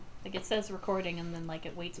Like, it says recording, and then, like,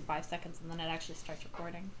 it waits 5 seconds, and then it actually starts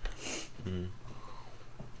recording.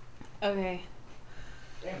 Okay.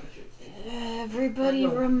 Everybody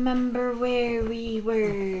remember where we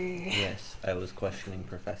were. Yes, I was questioning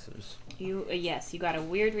professors. Yes, you got a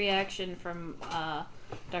weird reaction from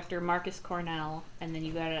Dr. Marcus Cornell, and then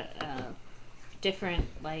you got a different,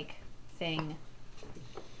 like, thing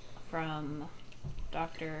from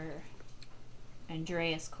Dr.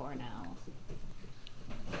 Andreas Cornell.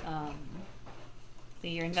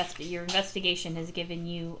 Your investigation has given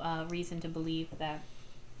you reason to believe that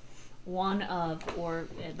one of, or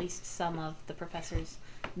at least some of, the professors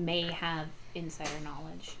may have insider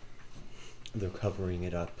knowledge. They're covering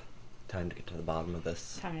it up. Time to get to the bottom of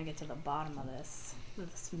this.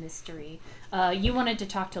 This mystery. You wanted to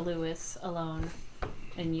talk to Lewis alone,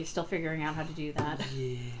 and you're still figuring out how to do that.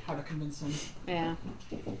 Yeah. How to convince him. Yeah.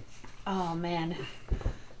 Oh, man.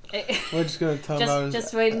 We're just gonna tell him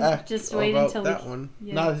just wait until that one.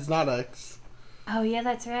 Yeah. No, he's not X. Oh yeah,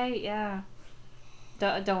 that's right. Yeah.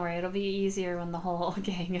 Don't worry, it'll be easier when the whole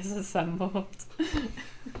gang is assembled.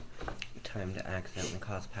 Time to accidentally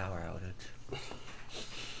cause power outage.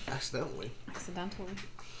 Accidentally.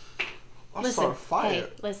 I'll start a fire. Hey,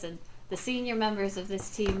 listen. The senior members of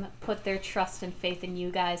this team put their trust and faith in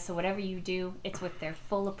you guys, so whatever you do, it's with their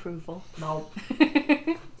full approval. No.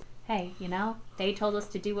 Hey, they told us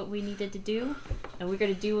to do what we needed to do, and we're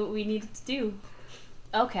going to do what we needed to do.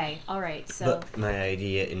 Okay, alright, so... But my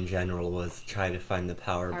idea in general was try to find the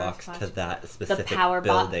power box to that specific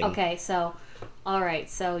building. Okay, so... Alright,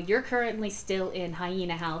 so you're currently still in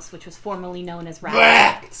Hyena House, which was formerly known as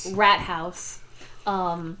Rat House.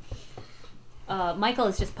 Michael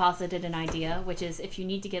has just posited an idea, which is if you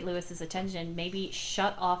need to get Lewis's attention, maybe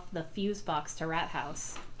shut off the fuse box to Rat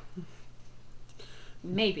House.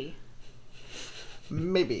 Maybe.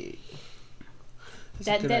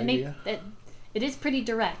 That's a good idea. It is pretty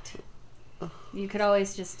direct. You could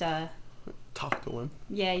always just talk to him.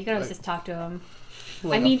 Yeah, you could always just talk to him.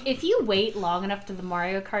 I mean, if you wait long enough for the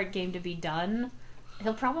Mario Kart game to be done,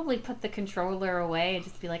 he'll probably put the controller away and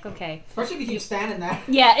just be like, okay. Especially if you keep standing there.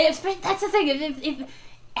 Yeah, that's the thing. If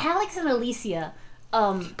Alex and Alicia,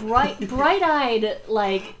 bright-eyed,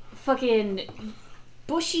 like, fucking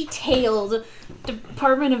bushy-tailed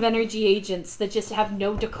Department of Energy agents that just have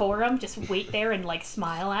no decorum, just wait there and, like,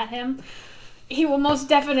 smile at him, he will most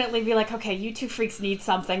definitely be like, okay, you two freaks need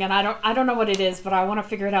something, and I don't know what it is, but I want to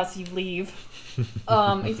figure it out, so you leave. He's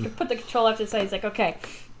gonna put the controller up to the side. He's like, okay,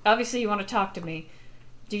 obviously you want to talk to me.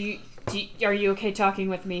 Are you okay talking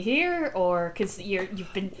with me here, or because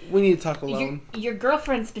you've been? We need to talk alone. Your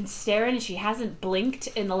girlfriend's been staring, and she hasn't blinked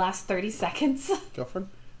in the last 30 seconds. Girlfriend?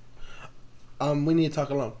 We need to talk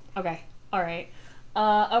alone. Okay. All right.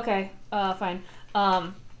 Okay. Fine.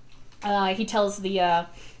 He tells the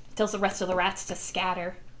rest of the rats to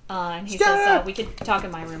scatter. And he says, we could talk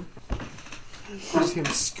in my room. We're just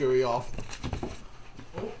gonna scurry off.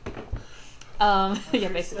 Yeah,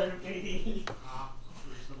 basically.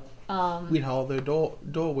 We'd all their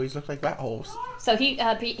doorways look like rat holes. So he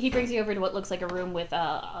brings you over to what looks like a room with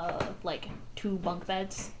like 2 bunk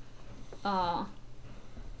beds.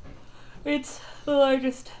 It's the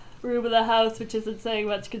largest room in the house, which isn't saying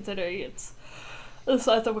much considering it's the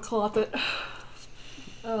size of a closet.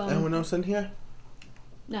 Anyone else in here?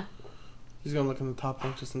 No. He's gonna look in the top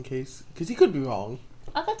bunk just in case, because he could be wrong.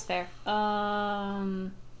 Oh, that's fair.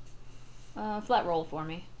 Flat roll for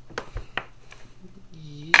me.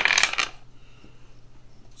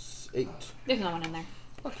 8. There's no one in there.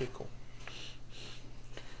 Okay, cool.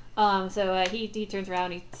 So he turns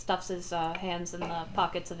around, he stuffs his hands in the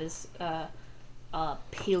pockets of his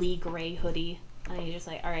paley gray hoodie, and he's just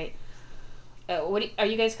like, all right, are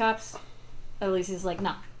you guys cops? At least he's like,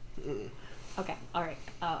 no. Okay, all right.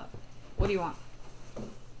 What do you want?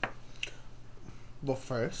 Well,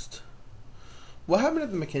 first, what happened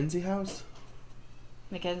at the Mackenzie house?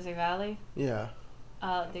 Mackenzie Valley? Yeah.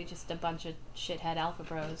 They're just a bunch of shithead alpha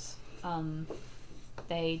bros.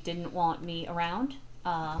 They didn't want me around,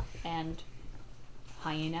 and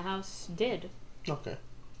Hyena House did. Okay.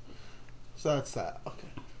 So that's that. Okay.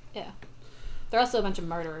 Yeah. They're also a bunch of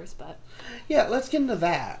murderers, but... Yeah, let's get into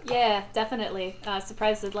that. Yeah, definitely.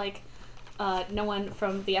 Surprised that, like, no one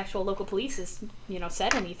from the actual local police has,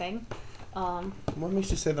 said anything. What makes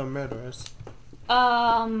you say they're murderers?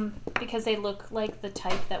 Because they look like the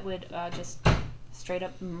type that would just straight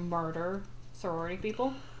up murder sorority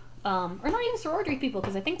people. Or not even sorority people,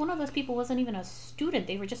 because I think one of those people wasn't even a student.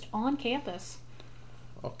 They were just on campus.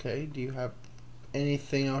 Okay, do you have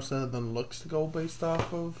anything else other than looks to go based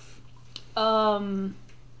off of?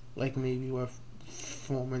 Like maybe with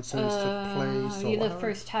performances took place. Are you the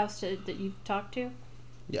first house that you've talked to?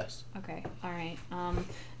 Yes. Okay, alright.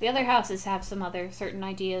 The other houses have some other certain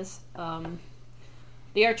ideas.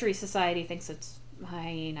 The Archery Society thinks it's a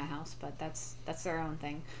hyena house, but that's their own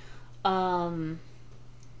thing.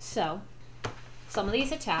 So, some of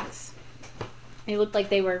these attacks, it looked like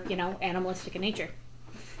they were, animalistic in nature.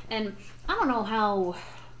 And I don't know how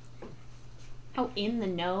in the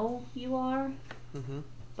know you are,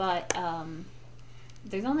 but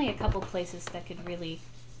there's only a couple places that could really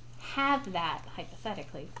have that,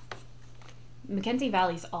 hypothetically. Mackenzie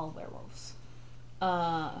Valley's all werewolves.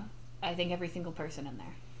 I think every single person in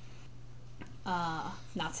there.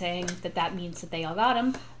 Not saying that means that they all got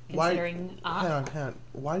him, considering... Hang on.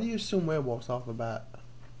 Why do you assume werewolves off the bat?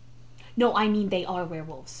 No, I mean they are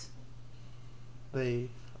werewolves. They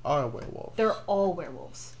are werewolves. They're all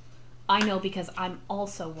werewolves. I know because I'm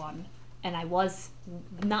also one, and I was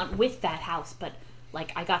not with that house, but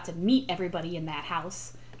I got to meet everybody in that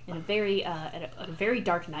house in a very at a very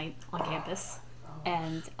dark night on campus,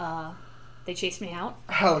 and they chased me out.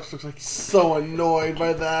 Alex looks like he's so annoyed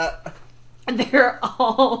by that. And they're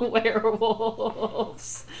all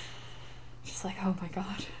werewolves. Just oh my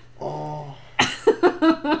god. Oh.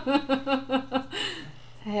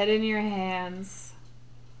 Head in your hands.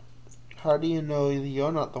 How do you know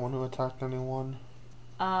you're not the one who attacked anyone?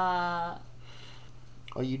 Are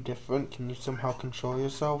you different? Can you somehow control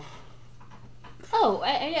yourself? Oh,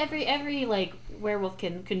 every werewolf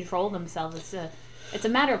can control themselves. It's a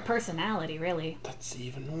matter of personality, really. That's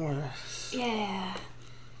even worse. Yeah.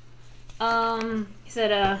 He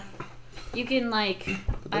said, you can I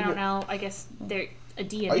don't know. I guess they're a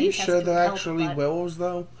DNA. Are you sure they're help, actually but... werewolves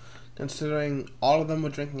though? Considering all of them were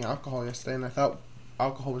drinking alcohol yesterday, and I thought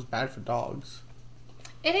alcohol was bad for dogs.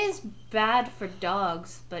 It is bad for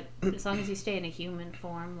dogs, but as long as you stay in a human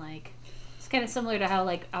form, it's kind of similar to how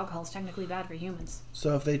alcohol is technically bad for humans.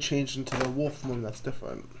 So if they changed into the wolf form, that's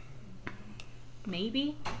different.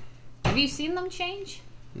 Maybe. Have you seen them change?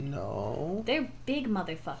 No. They're big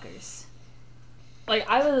motherfuckers. I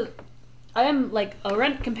am a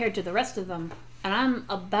runt compared to the rest of them, and I'm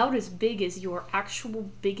about as big as your actual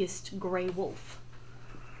biggest gray wolf.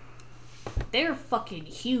 They're fucking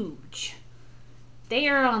huge. They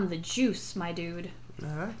are on the juice, my dude.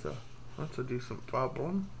 Yeah, that's a decent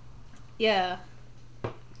problem. Yeah.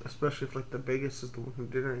 Especially if the biggest is the one who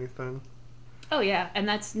did anything. Oh yeah, and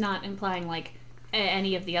that's not implying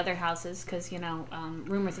any of the other houses, because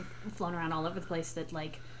rumors have flown around all over the place that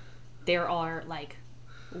there are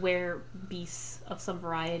were-beasts of some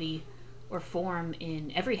variety or form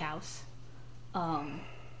in every house. We're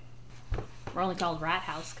only called Rat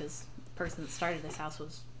House because the person that started this house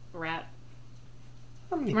was Rat.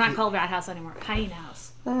 We're not called Rat House anymore. Hyena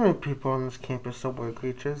House. How many people on this campus are weird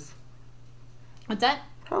creatures? What's that?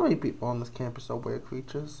 How many people on this campus are weird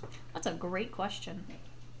creatures? That's a great question.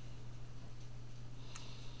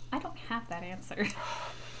 I don't have that answer.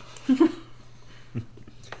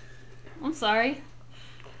 I'm sorry.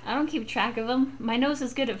 I don't keep track of them. My nose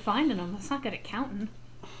is good at finding them. It's not good at counting.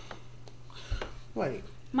 Wait.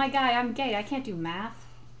 My guy, I'm gay. I can't do math.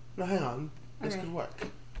 No, hang on. This Okay. could work.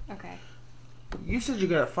 Okay. You said you're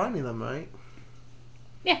good at finding them, right?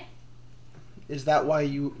 Yeah. Is that why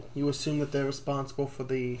you assume that they're responsible for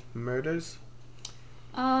the murders?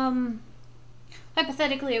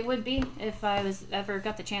 Hypothetically, it would be if I ever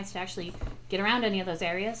got the chance to actually get around any of those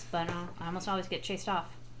areas, but I almost always get chased off.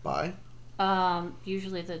 By?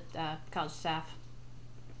 Usually the college staff.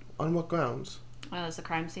 On what grounds? There's a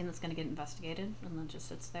crime scene that's going to get investigated, and then just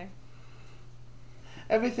sits there.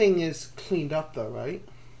 Everything is cleaned up, though, right?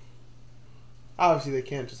 Obviously, they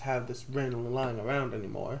can't just have this randomly lying around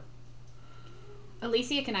anymore.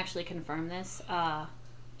 Alicia can actually confirm this.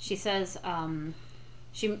 She says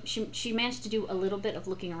she managed to do a little bit of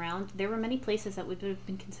looking around. There were many places that would have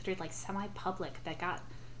been considered semi-public that got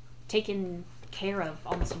taken care of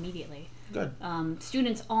almost immediately. Good.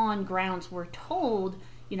 Students on grounds were told,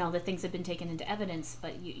 that things have been taken into evidence,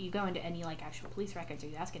 but you go into any actual police records or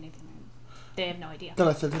you ask anything, they have no idea. Then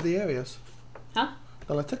let's head to the areas. Huh?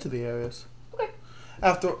 Then let's head to the areas. Okay.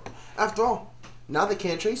 After all, now they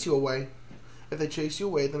can't chase you away. If they chase you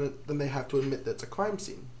away, then they have to admit that it's a crime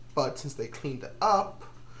scene. But since they cleaned it up,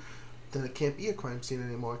 then it can't be a crime scene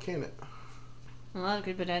anymore, can it? Well, that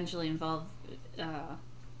could potentially involve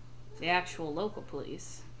the actual local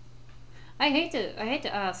police. I hate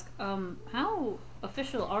to ask, how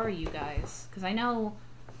official are you guys? Because I know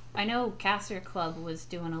Caster Club was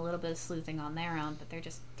doing a little bit of sleuthing on their own, but they're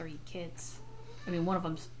just 3 kids. I mean, one of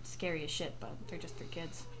them's scary as shit, but they're just 3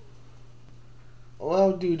 kids.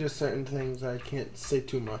 Well, due to certain things, I can't say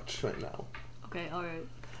too much right now. Okay, alright.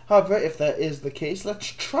 However, if that is the case, let's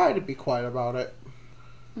try to be quiet about it.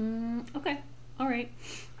 Okay, alright.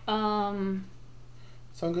 Sound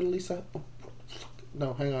good, Lisa? Oh,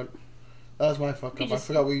 no, hang on. That was my fuck up. I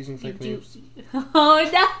forgot we're using fake names.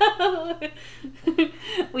 Oh no!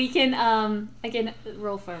 We can, again,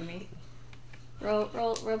 roll for me. Roll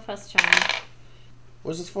plus charm.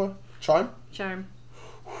 What's this for? Charm? Charm.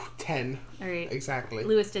 10. Alright. Exactly.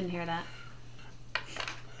 Lewis didn't hear that.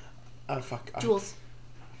 Oh, fuck. Jules.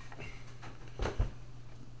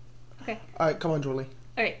 Okay. Alright, come on, Julie.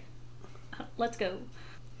 Alright. Let's go.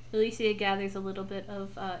 Alicia gathers a little bit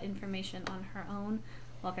of information on her own,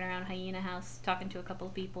 walking around Hyena House, talking to a couple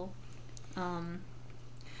of people.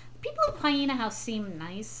 People of Hyena House seem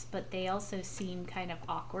nice, but they also seem kind of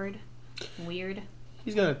awkward, weird.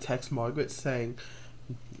 He's gonna text Margaret saying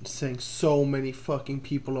so many fucking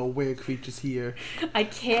people are weird creatures here. I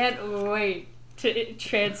can't wait to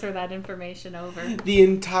transfer that information over. The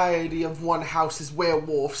entirety of one house is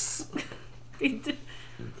werewolves.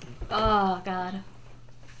 Oh, God.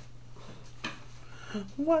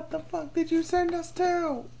 What the fuck did you send us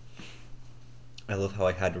to? I love how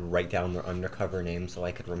I had to write down their undercover name so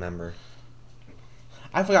I could remember.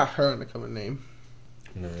 I forgot her undercover name.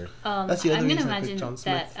 Nerd. That's the other I'm gonna reason I picked imagine John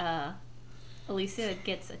Smith. that Alicia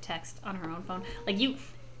gets a text on her own phone. Like you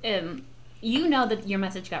know that your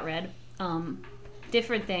message got read.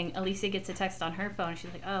 Different thing. Alicia gets a text on her phone.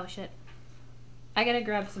 She's like, "Oh shit, I gotta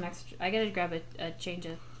grab a change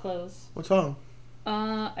of clothes." What's wrong?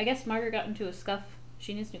 I guess Margaret got into a scuff.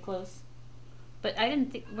 She needs new clothes. But I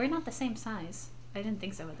didn't think we're not the same size. I didn't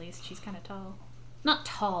think so. At least she's kind of tall. Not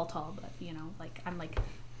tall, but you know, like I'm like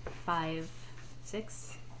 5'6",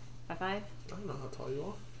 5'5". I don't know how tall you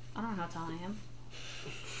are. I don't know how tall I am.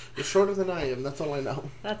 You're shorter than I am. That's all I know.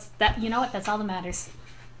 You know what? That's all that matters.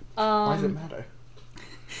 Why does it matter?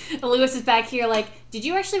 Lewis is back here like, did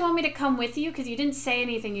you actually want me to come with you? Because you didn't say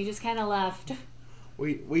anything. You just kind of left.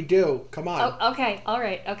 We do. Come on. Oh, okay. All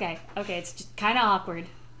right. Okay. It's just kind of awkward.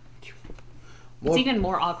 It's even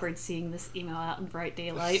more awkward seeing this email out in bright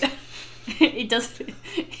daylight. He just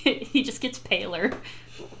gets paler.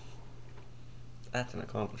 That's an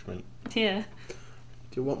accomplishment. Yeah.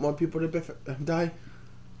 Do you want more people to die?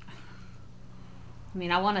 I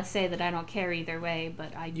mean, I want to say that I don't care either way,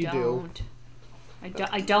 but I don't. Do.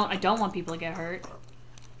 I don't want people to get hurt.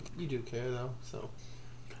 You do care though, so.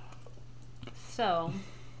 So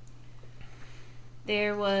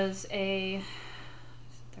there was a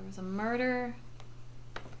murder.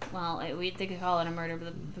 Well, they could call it a murder,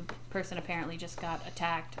 but the person apparently just got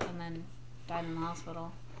attacked and then died in the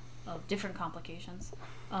hospital of different complications.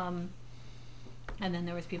 And then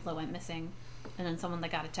there was people that went missing, and then someone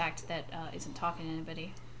that got attacked that isn't talking to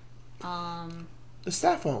anybody. The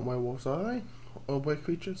staff aren't werewolves, are they? Or weird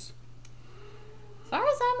creatures? As far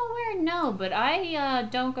as I'm aware, no, but I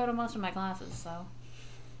don't go to most of my classes, so.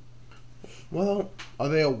 Well, are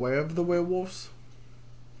they aware of the werewolves?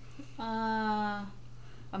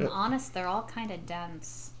 I'm honest, they're all kind of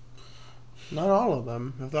dense. Not all of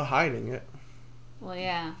them, if they're hiding it. Well,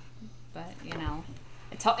 yeah, but, you know,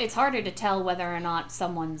 it's harder to tell whether or not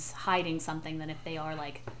someone's hiding something than if they are,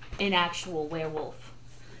 like, an actual werewolf.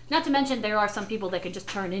 Not to mention, there are some people that could just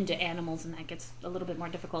turn into animals, and that gets a little bit more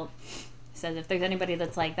difficult. Says if there's anybody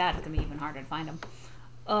that's like that, it's going to be even harder to find them.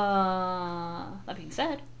 That being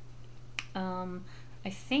said, I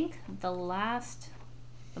think the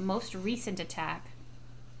most recent attack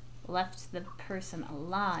left the person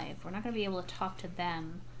alive. We're not going to be able to talk to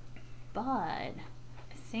them, but I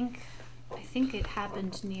think it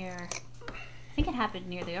happened near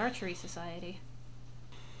the Archery Society.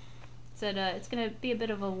 Said it's going to be a bit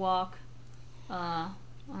of a walk.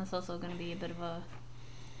 It's also going to be a bit of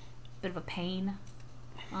a pain,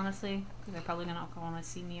 honestly, because they're probably going to want to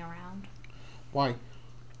see me around. Why?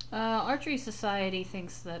 Archery Society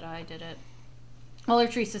thinks that I did it. Well,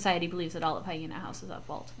 Archery Society believes that all of Hyena House is at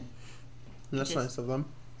fault. That's nice of them.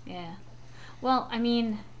 Yeah. Well, I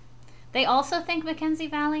mean, they also think Mackenzie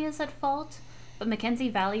Valley is at fault, but Mackenzie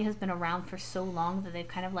Valley has been around for so long that they've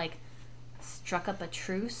kind of, like, struck up a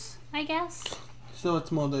truce, I guess. So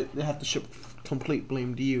it's more that they have to ship complete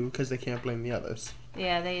blame to you because they can't blame the others.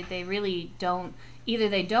 Yeah, they really don't. Either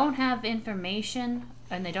they don't have information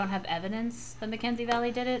and they don't have evidence that Mackenzie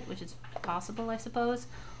Valley did it, which is possible, I suppose,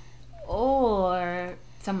 or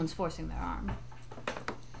someone's forcing their arm.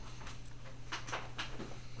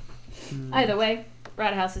 Either way,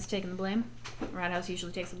 Rat House is taking the blame. Rat House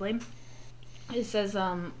usually takes the blame. It says,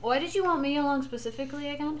 why did you want me along specifically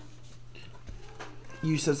again?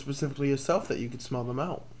 You said specifically yourself that you could smell them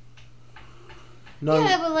out. No.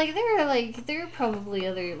 Yeah, but there are probably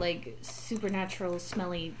other supernatural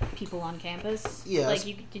smelly people on campus. Yes.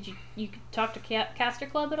 Did you talk to Caster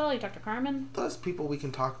Club at all? You talked to Carmen? Those people we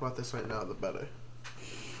can talk about this right now, the better.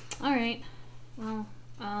 All right. Well,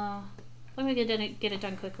 let me get it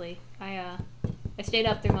done quickly. I stayed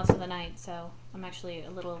up through most of the night, so I'm actually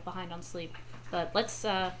a little behind on sleep. But let's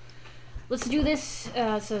do this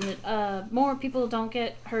so that more people don't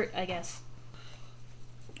get hurt, I guess.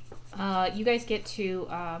 You guys get to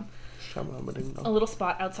a little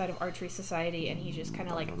spot outside of Archery Society, and he just kind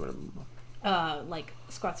of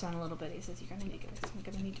squats down a little bit. He says, "You're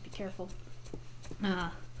gonna need to be careful."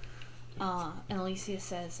 And Alicia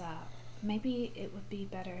says, "Maybe it would be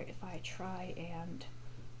better if I try and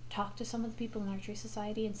talk to some of the people in Archery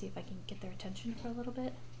Society and see if I can get their attention for a little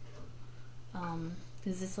bit.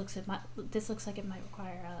 Because this looks like it might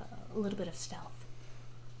require a little bit of stealth."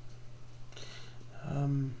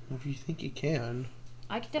 If you think you can.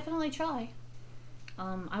 I could definitely try.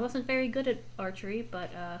 I wasn't very good at archery,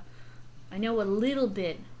 but I know a little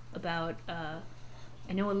bit about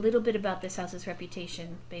this house's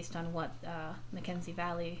reputation based on what Mackenzie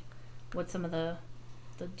Valley, what some of the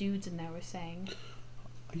dudes in there were saying.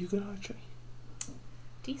 Are you good at archery?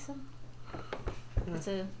 Decent. Yeah. It's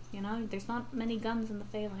there's not many guns in the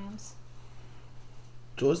Phalanx.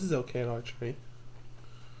 Jules is okay at archery.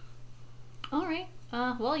 All right.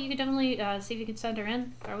 Well, you could definitely see if you can send her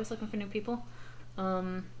in. They're always looking for new people.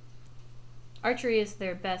 Archery is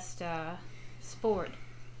their best sport.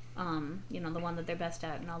 The one that they're best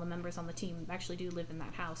at, and all the members on the team actually do live in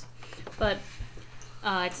that house. But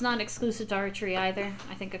it's not exclusive to archery either.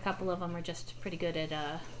 I think a couple of them are just pretty good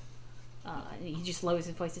at. He just lowers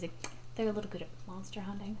his voice. He's like, they're a little good at monster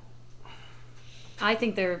hunting. I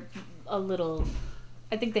think they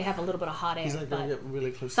have a little bit of hot air. He's gonna get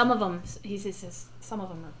really close. Some of them, he says, some of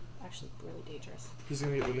them are actually really dangerous. He's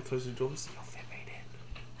gonna get really close to Jules. You'll fit right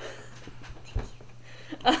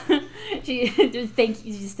in. She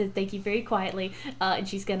just said thank you very quietly, and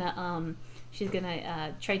she's gonna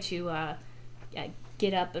try to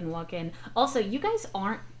get up and walk in. Also, you guys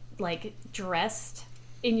aren't dressed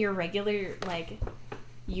in your regular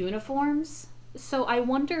uniforms, so I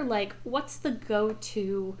wonder what's the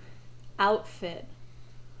go-to outfit?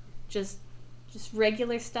 Just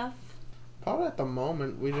regular stuff? Probably at the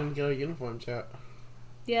moment we didn't get our uniforms yet.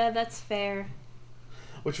 Yeah, that's fair.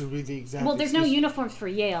 Which would be the exact. Well, there's no uniforms for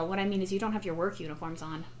Yale. What I mean is you don't have your work uniforms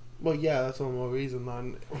on. Well, yeah, that's one more reason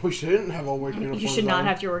then we shouldn't have our work uniforms on. You should not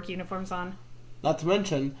have your work uniforms on. Not to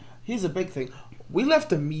mention, here's a big thing. We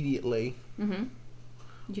left immediately. Mm-hmm.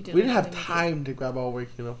 You did. We didn't have time to grab our work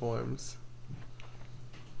uniforms.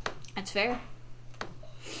 That's fair.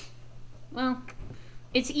 Well,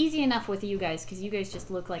 it's easy enough with you guys because you guys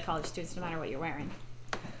just look like college students no matter what you're wearing.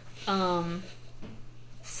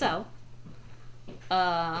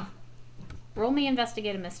 Roll me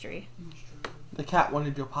investigate a mystery. The cat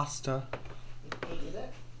wanted your pasta. Hated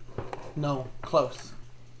it? No, close.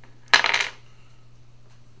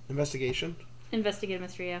 Investigation? Investigate a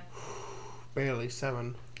mystery, yeah. Barely,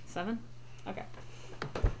 7. 7? Okay.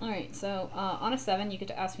 Alright, so on a 7, you get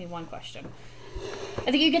to ask me one question.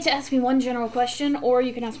 I think you get to ask me one general question, or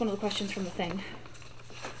you can ask one of the questions from the thing.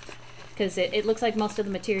 Because it looks like most of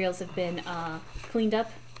the materials have been cleaned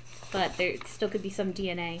up, but there still could be some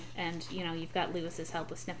DNA, and, you've got Lewis's help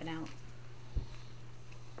with sniffing out.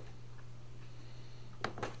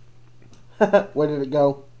 Where did it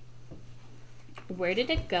go? Where did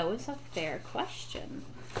it go is a fair question.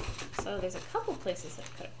 So there's a couple places it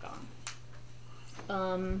could have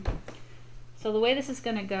gone. So the way this is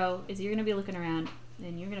going to go is you're going to be looking around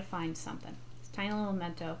and you're going to find something. This tiny little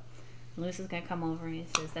memento. And Lewis is going to come over and he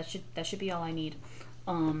says, that should be all I need.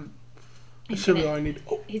 He's going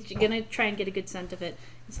to try and get a good scent of it.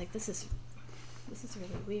 He's like, this is really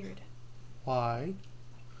weird. Why?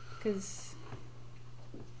 Because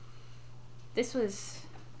this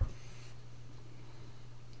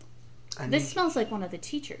smells like one of the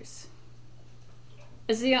teachers.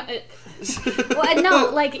 Well,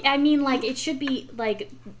 no, it should be,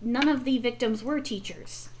 none of the victims were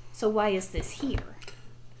teachers. So why is this here?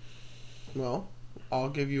 Well, I'll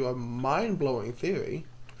give you a mind-blowing theory.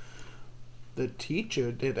 The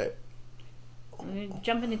teacher did it.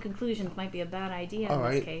 Jumping to conclusions might be a bad idea in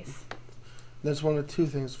this case. That's one of two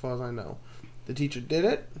things as far as I know. The teacher did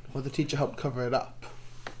it, or the teacher helped cover it up.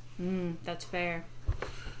 That's fair.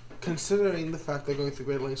 Considering the fact they're going through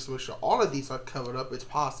great lengths to make sure all of these are covered up, it's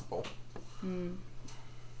possible.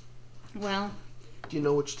 Well... Do you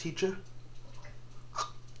know which teacher?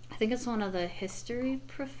 I think it's one of the history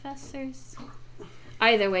professors.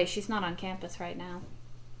 Either way, she's not on campus right now.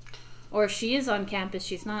 Or if she is on campus,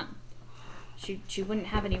 she's not. She wouldn't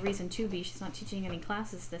have any reason to be. She's not teaching any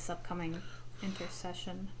classes this upcoming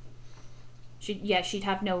intersession. She'd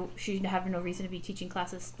have no reason to be teaching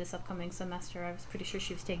classes this upcoming semester. I was pretty sure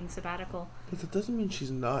she was taking sabbatical. But that doesn't mean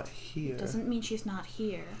she's not here. It doesn't mean she's not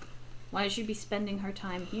here. Why would she be spending her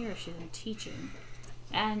time here if she's in teaching?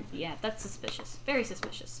 And yeah, that's suspicious. Very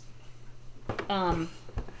suspicious.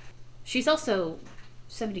 She's also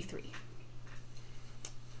 73.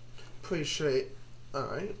 Pretty sure.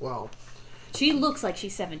 Alright, well. She looks like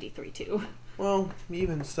she's 73 too. Well,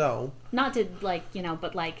 even so. Not to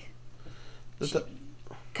but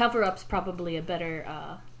cover-up's probably a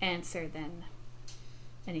better answer than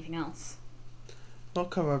anything else. Well,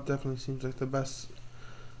 cover-up definitely seems like the best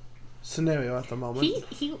scenario at the moment.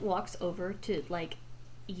 He walks over to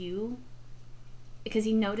you because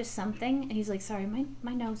he noticed something and he's like, sorry,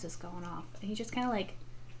 my nose is going off, and he just kind of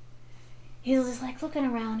he's just looking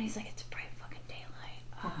around. He's like, it's bright fucking daylight.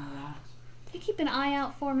 Can you keep an eye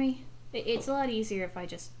out for me? It's a lot easier if I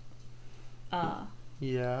just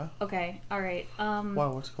yeah. Okay, alright.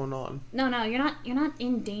 Wow, what's going on? No, you're not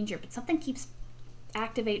in danger, but something keeps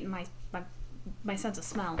activating my sense of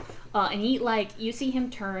smell. And he you see him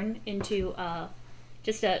turn into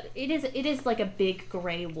it is like a big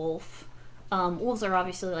gray wolf. Wolves are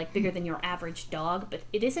obviously bigger than your average dog, but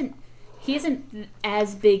he isn't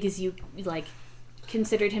as big as you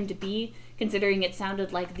considered him to be, considering it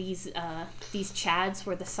sounded like these chads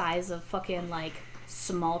were the size of fucking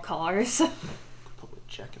small cars.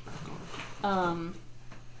 Check it back on.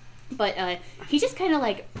 But he just kind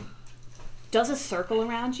of does a circle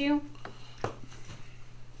around you,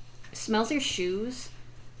 smells your shoes,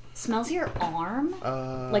 smells your arm,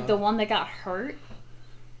 the one that got hurt.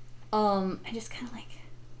 And just kind of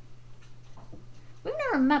we've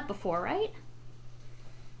never met before, right?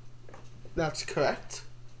 That's correct.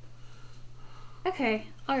 Okay,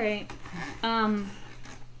 alright.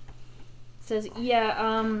 Says,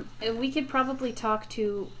 we could probably talk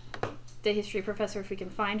to the history professor if we can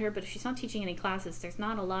find her, but if she's not teaching any classes, there's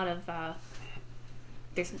not a lot of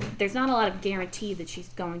there's not a lot of guarantee that she's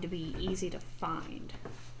going to be easy to find.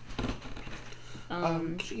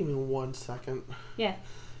 Could you give me 1 second? Yeah.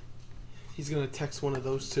 He's gonna text one of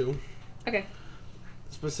those two. Okay.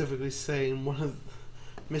 Specifically saying one of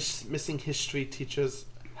missing history teachers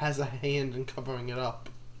has a hand in covering it up.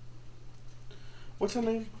 What's her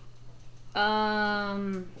name?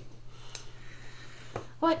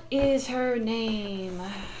 What is her name?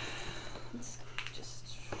 Let's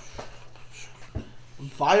just...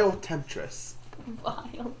 Vile Temptress.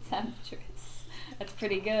 Vile Temptress. That's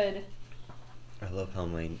pretty good. I love how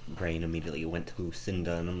my brain immediately went to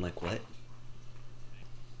Cinda, and I'm like, what?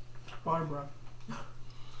 Barbara.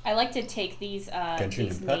 I like to take these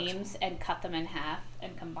names and cut them in half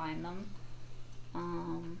and combine them.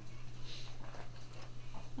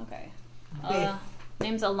 Okay.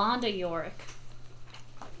 Name's Alonda Yorick.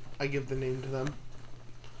 I give the name to them.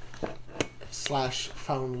 /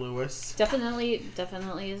 Found Lewis. Definitely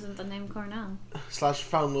isn't the name Cornell. /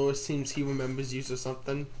 Found Lewis seems he remembers you or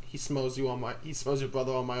something. He smells your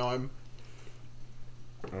brother on my arm.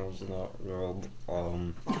 That was not real.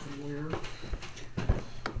 Weird.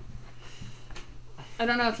 I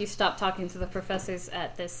don't know if you stopped talking to the professors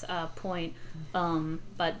at this point,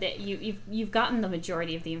 but you've gotten the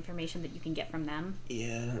majority of the information that you can get from them.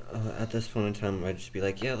 Yeah, at this point in time, I'd just be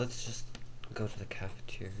like, yeah, let's just go to the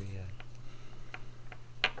cafeteria.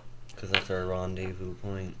 Because that's our rendezvous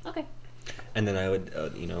point. Okay. And then I would,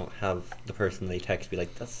 have the person they text be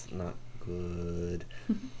like, that's not good.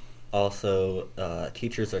 Also,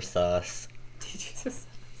 teachers are sus. Teachers are sus.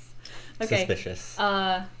 Okay. Suspicious.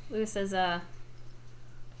 Lewis says,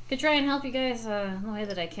 could try and help you guys in the way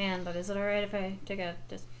that I can, but is it alright if I take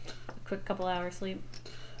just a quick couple hours sleep?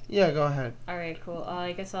 Yeah, go ahead. Alright, cool.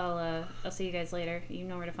 I guess I'll see you guys later. You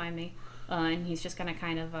know where to find me. And he's just gonna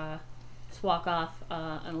kind of just walk off,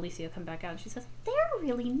 and Alicia will come back out and she says, they're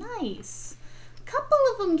really nice. A couple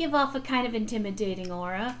of them give off a kind of intimidating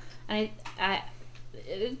aura, and a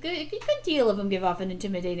good deal of them give off an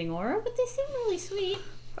intimidating aura, but they seem really sweet.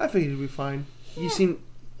 I figured you'd be fine. Yeah.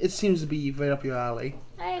 It seems to be right up your alley.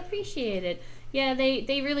 I appreciate it. Yeah,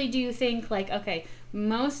 they really do think okay,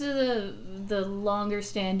 most of the longer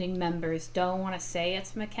standing members don't want to say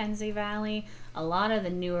it's Mackenzie Valley. A lot of the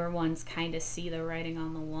newer ones kind of see the writing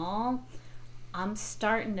on the wall. I'm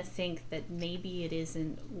starting to think that maybe it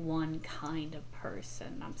isn't one kind of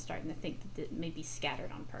person. I'm starting to think that it may be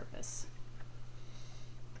scattered on purpose.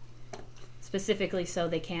 Specifically so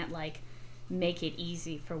they can't make it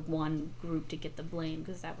easy for one group to get the blame,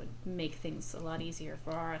 because that would make things a lot easier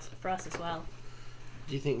for us as well.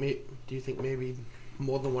 Do you think maybe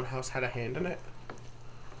more than one house had a hand in it?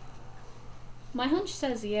 My hunch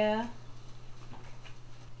says yeah.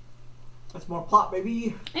 That's more plot,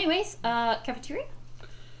 baby. Anyways, cafeteria?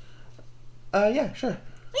 Yeah, sure.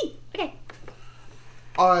 Wait, okay.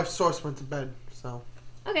 Our source went to bed, so.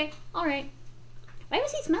 Okay, alright. Why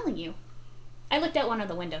was he smelling you? I looked out one of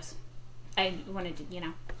the windows. I wanted to,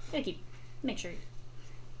 gotta make sure.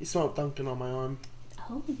 He smelled Duncan on my arm.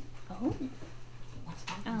 Oh. What's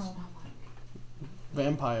that Oh. smell like?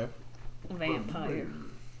 Vampire. Vampire.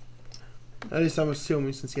 At least I'm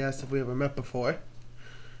assuming since he asked if we ever met before.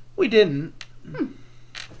 We didn't.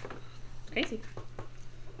 Crazy.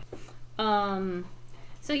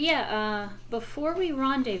 So yeah, before we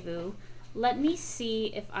rendezvous, let me see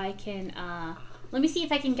if I can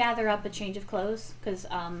gather up a change of clothes, because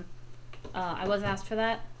I was asked for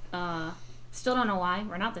that. Still don't know why.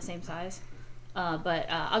 We're not the same size. But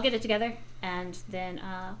I'll get it together, and then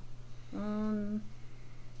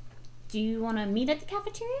do you want to meet at the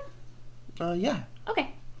cafeteria? Yeah.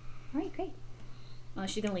 Okay. All right, great.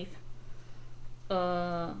 She's gonna leave.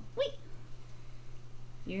 Wait.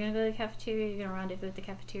 You're gonna go to the cafeteria. You're gonna rendezvous at the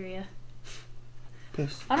cafeteria.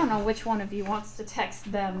 Piss. I don't know which one of you wants to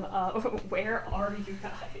text them. Where are you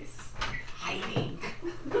guys? Hiding.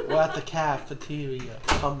 We're at the cafeteria.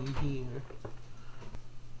 Come here.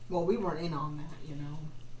 Well, we weren't in on that, you know.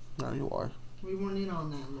 No, you are. We weren't in on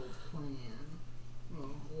that little plan.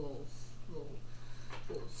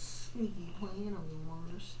 Little sneaky plan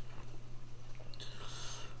of yours.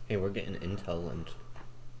 Hey, we're getting intel and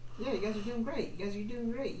Yeah, you guys are doing great. You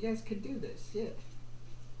guys could do this. Yeah.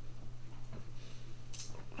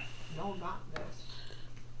 Y'all got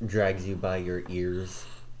this. drags you by your ears.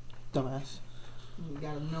 Dumbass. You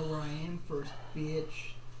gotta know where I am first,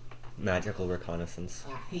 bitch. Magical reconnaissance.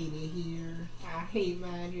 I hate it here. I hate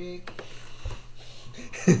magic.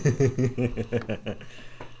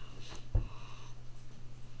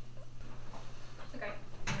 Okay.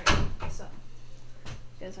 Alright. So,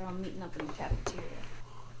 you guys are all meeting up in the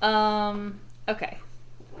cafeteria. Okay.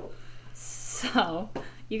 So,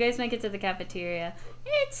 you guys make it to the cafeteria.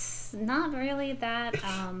 It's not really that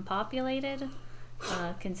populated,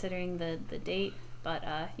 considering the date. But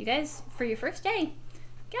you guys, for your first day,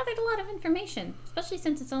 gathered a lot of information, especially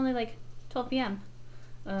since it's only like 12 p.m.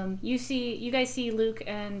 You guys see Luke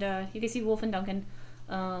and you guys see Wolf and Duncan.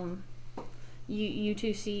 You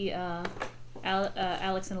two see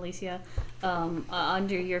Alex and Alicia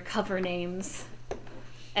under your cover names.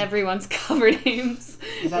 Everyone's cover names.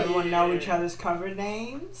 Does everyone know each other's cover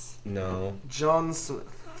names? No. John Smith.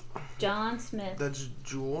 John Smith. That's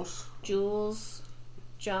Jules. Jules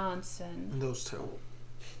Johnson. And those two.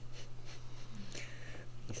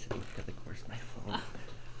 You said you could record my phone.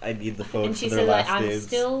 I need the phone And for she their said last that I'm names.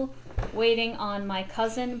 still waiting on my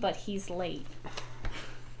cousin, but he's late.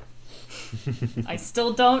 I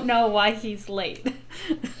still don't know why he's late.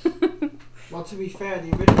 Well, to be fair,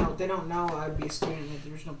 the original, they don't know I'd be a student.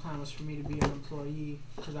 The original plan was for me to be an employee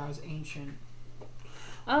because I was ancient.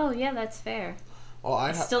 Oh, yeah, that's fair. Oh,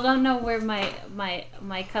 I still don't know where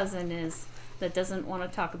my cousin is that doesn't want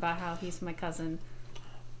to talk about how he's my cousin.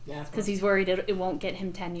 Yeah, Because he's worried it won't get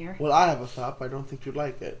him tenure. Well, I have a thought, but I don't think you'd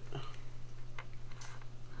like it.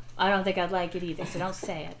 I don't think I'd like it either, so don't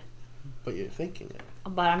say it. But you're thinking it.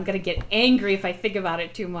 But I'm going to get angry if I think about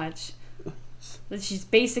it too much. That she's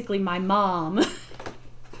basically my mom. You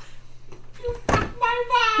fucked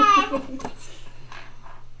my mom!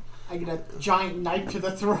 I get a giant knife to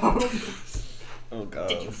the throat. Oh god.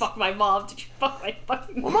 Did you fuck my mom? Did you fuck my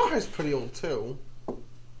fucking Well, mom? Maher's pretty old, too.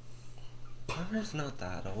 Maher's not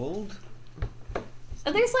that old.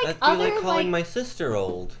 There's like That'd be other like calling my sister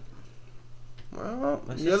old. Well,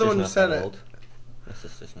 My you're the one who sister's said not that it. old. My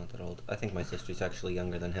sister's not that old. I think my sister's actually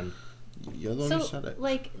younger than him. You're the one who said So,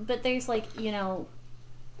 it. but there's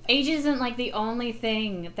age isn't like the only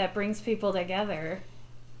thing that brings people together.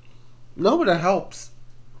 No, but it helps.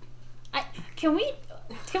 Can we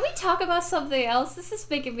talk about something else? This is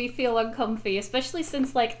making me feel uncomfy, especially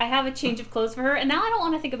since I have a change of clothes for her, and now I don't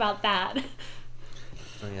want to think about that.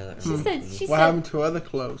 Oh yeah, that She reminds said me. she What said happened to other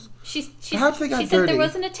clothes? she Perhaps they got she said dirty. there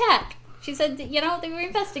was an attack. She said they were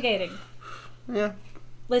investigating. Yeah.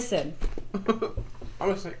 Listen,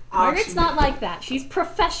 Honestly. Margaret's not like that. She's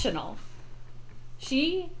professional.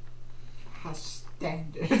 She Has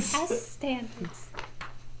standards. has standards.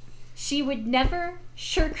 She would never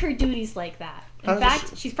shirk her duties like that. In How does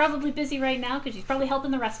fact, she's probably busy right now because she's probably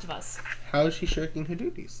helping the rest of us. How is she shirking her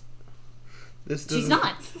duties? She's doesn't-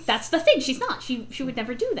 not. That's the thing. She's not. She would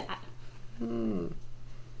never do that. Hmm.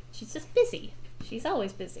 She's just busy. She's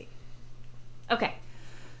always busy. Okay.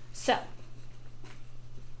 So,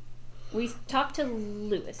 We talked to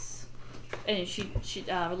Lewis, and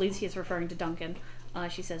Alicia is referring to Duncan.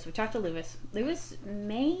 She says, we talked to Lewis. Lewis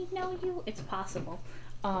may know you. It's possible.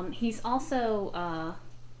 He's also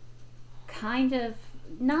kind of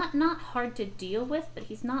not hard to deal with, but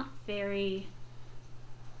he's not very...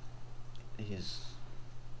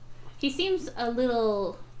 He seems a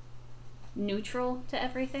little neutral to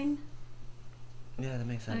everything. Yeah, that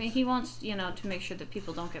makes sense. I mean, he wants, to make sure that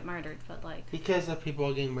people don't get murdered, but like... He cares that people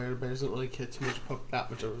are getting murdered, but doesn't really care too much about that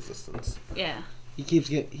much of resistance. Yeah. He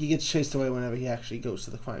gets chased away whenever he actually goes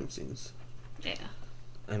to the crime scenes. Yeah.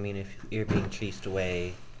 I mean, if you're being chased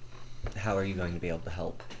away, how are you going to be able to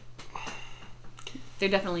help? They're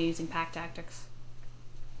definitely using pack tactics.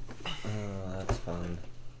 Oh, that's fun.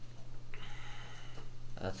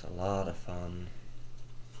 That's a lot of fun.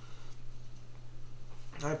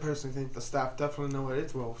 I personally think the staff definitely know what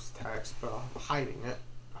its wolf's tax, but are hiding it.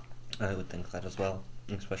 I would think that as well,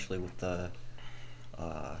 especially with the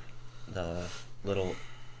little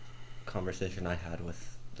conversation I had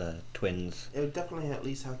with the twins. It would definitely at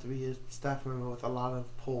least have to be a staff member with a lot of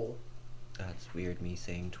pull. That's weird, me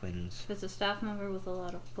saying twins. If it's a staff member with a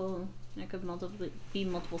lot of pull, there could be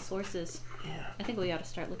multiple sources. Yeah. I think we ought to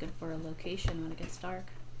start looking for a location when it gets dark.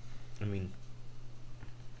 I mean,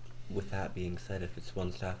 with that being said, if it's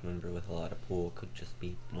one staff member with a lot of pull, it could just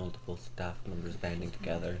be multiple staff members banding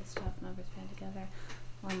together. Multiple staff members band together.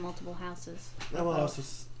 Or multiple houses. I will also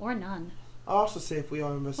Or none. I'll also say if we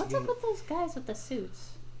are What's investigating... up with those guys with the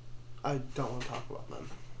suits? I don't want to talk about them.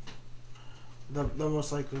 They're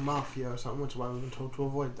most likely mafia or something, which is why we've been told to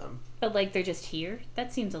avoid them. But like they're just here?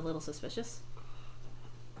 That seems a little suspicious.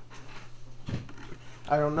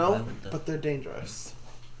 I don't know, but they're dangerous.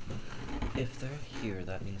 If they're here,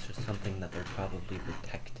 that means there's something that they're probably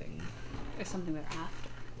protecting. Or something they're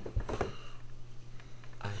after.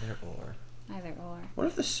 Either or. Either or. What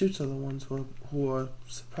if the suits are the ones who are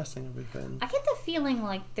suppressing everything? I get the feeling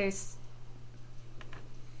like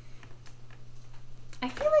I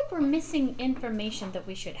feel like we're missing information that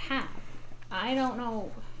we should have. I don't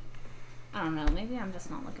know. Maybe I'm just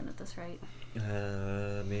not looking at this right.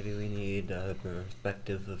 Maybe we need a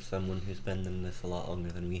perspective of someone who's been in this a lot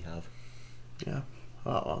longer than we have. Yeah, a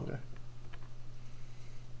lot longer.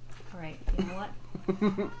 Alright, you know what?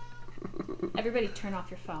 Everybody turn off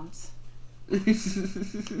your phones.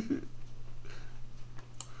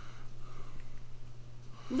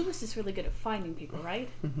 Lewis is really good at finding people, right?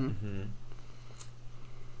 Mm-hmm. Mm-hmm.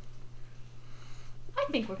 I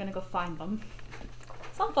think we're gonna go find them.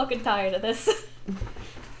 So I'm fucking tired of this.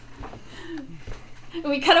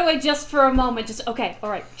 We cut away just for a moment. Okay,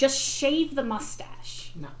 alright. Just shave the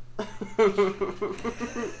mustache. No.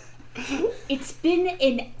 It's been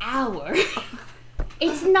an hour.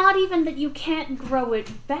 It's not even that you can't grow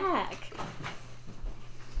it back.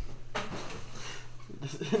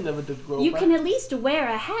 It never did grow You back. can at least wear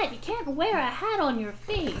a hat. You can't wear a hat on your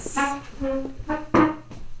face. Yeah,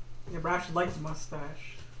 but I actually like the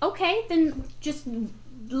mustache. Okay, then just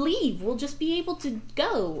leave. We'll just be able to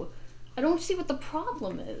go. I don't see what the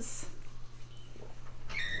problem is.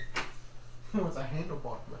 What's a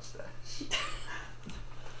handlebar mustache?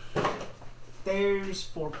 There's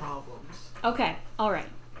 4 problems. Okay, alright.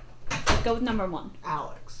 Go with number 1.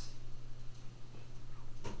 Alex.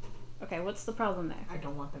 Okay, what's the problem there? I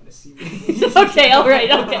don't want them to see me. Okay,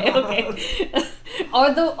 alright, okay.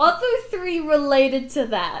 Are the other 3 related to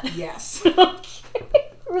that? Yes. Okay.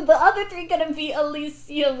 Were the other 3 gonna be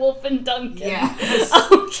Alicia, Wolf, and Duncan? Yes.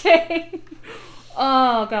 Okay.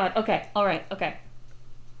 Oh, God. Okay, alright, okay.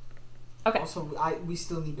 Okay. Also, we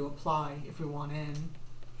still need to apply if we want in.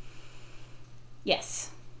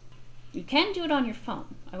 Yes. You can do it on your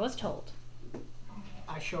phone, I was told.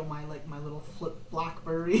 I show my little flip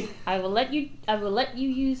BlackBerry. I will let you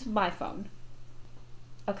use my phone.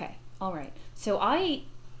 Okay, alright. So I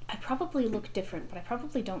probably look different, but I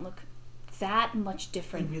probably don't look that much You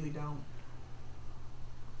different. really don't.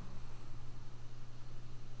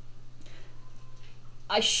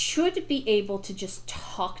 I should be able to just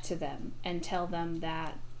talk to them and tell them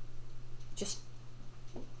that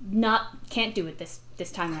can't do it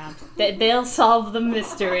this time around. They'll solve the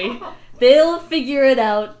mystery. They'll figure it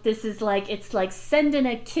out. It's like sending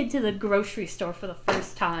a kid to the grocery store for the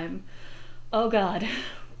first time. Oh God.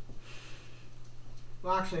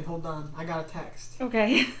 Well, actually, hold on. I got a text.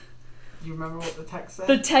 Okay. Do you remember what the text said?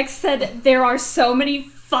 The text said, there are so many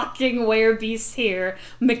fucking werebeasts here.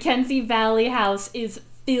 Mackenzie Valley House is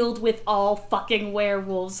filled with all fucking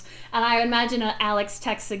werewolves. And I imagine Alex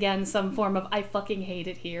texts again some form of, I fucking hate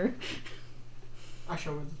it here. I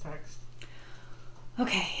show her the text.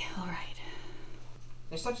 Okay, alright.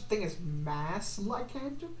 There's such a thing as mass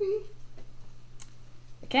lycanthropy?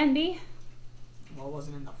 It can be. Well, it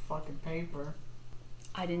wasn't in the fucking paper.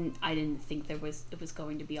 I didn't think it was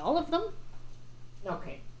going to be all of them.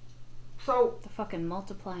 Okay. So, They're fucking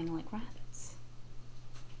multiplying like rabbits.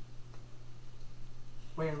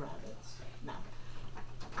 we're rabbits. No.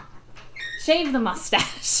 Shave the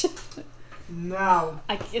mustache. No.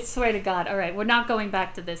 I swear to God. All right, we're not going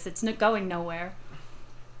back to this. It's going nowhere.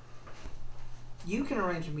 You can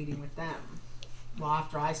arrange a meeting with them. Well,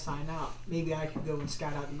 after I sign up, maybe I could go and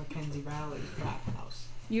scout out the Mackenzie Valley frat house.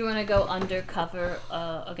 You want to go undercover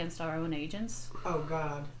against our own agents? Oh,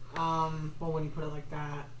 God. Well, when you put it like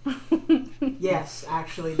that. Yes,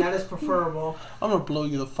 actually, that is preferable. I'm gonna blow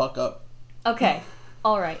you the fuck up. Okay.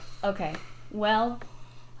 All right. Okay. Well,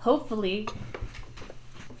 hopefully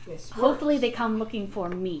they come looking for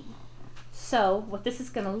me. So, what this is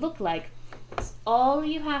going to look like is all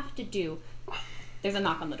you have to do. There's a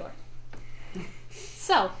knock on the door.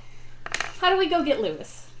 So, how do we go get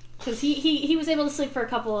Lewis? Because he was able to sleep for a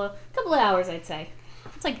couple of hours, I'd say.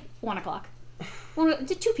 It's like 1 o'clock. 2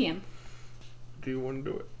 p.m. Do you want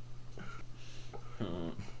to do it?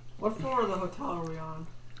 What floor of the hotel are we on?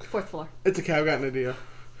 4th floor. It's okay. I've got an idea.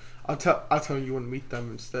 I'll tell him you want to meet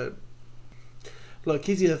them instead. Look,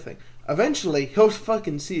 here's the other thing. Eventually, he'll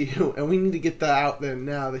fucking see you, and we need to get that out there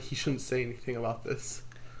now that he shouldn't say anything about this.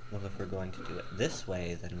 Well, if we're going to do it this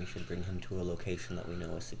way, then we should bring him to a location that we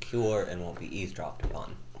know is secure and won't be eavesdropped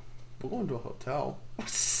upon. We're going to a hotel.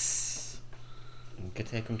 We could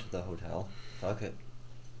take him to the hotel. Fuck it.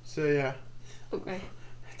 So yeah, Okay.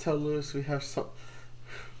 tell Lewis we have something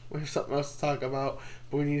else to talk about,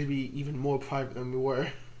 but we need to be even more private than we were.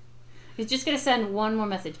 He's just going to send one more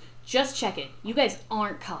message. Just check it. You guys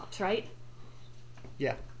aren't cops, right?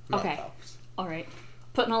 Yeah. Not Okay. cops. All right.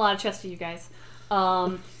 Putting a lot of trust in you guys.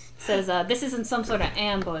 Says, this isn't some sort of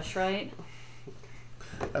ambush, right?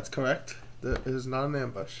 That's correct. It is not an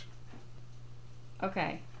ambush.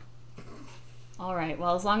 Okay. All right.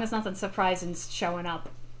 Well, as long as nothing surprising's showing up,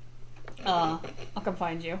 I'll come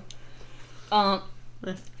find you.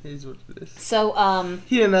 Here's what it is. So,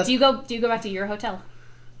 He didn't ask. do you go back to your hotel?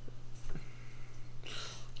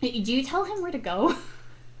 Do you tell him where to go?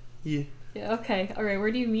 Yeah. Yeah. Okay. All right.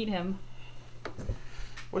 Where do you meet him?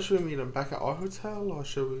 What should we meet him? Back at our hotel, or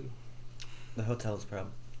should we? The hotel's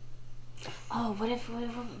problem. Oh,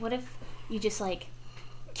 what if you just like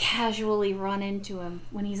casually run into him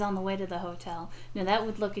when he's on the way to the hotel? No, that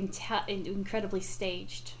would look incredibly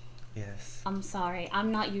staged. Yes. I'm sorry.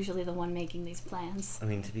 I'm not usually the one making these plans. I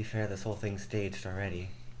mean, to be fair, this whole thing's staged already.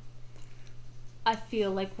 I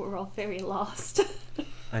feel like we're all very lost.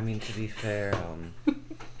 I mean, to be fair,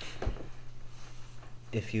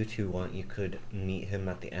 if you two want, you could meet him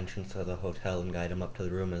at the entrance of the hotel and guide him up to the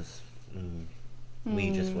room as we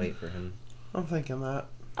just wait for him. I'm thinking that.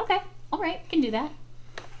 Okay. All right. Can do that.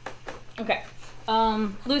 Okay.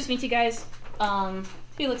 Lewis meets you guys.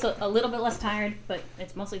 He looks a little bit less tired, but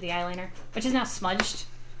it's mostly the eyeliner, which is now smudged.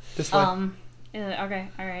 This way. Okay.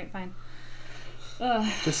 All right. Fine.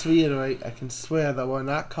 Just to reiterate, I can swear that we're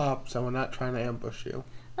not cops and we're not trying to ambush you.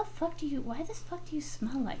 Why the fuck do you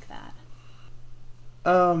smell like that?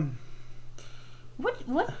 What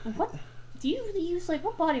do you use? Like,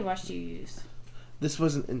 what body wash do you use? This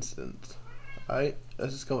was an incident. Alright?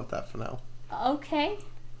 Let's just go with that for now. Okay.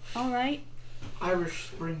 All right. Irish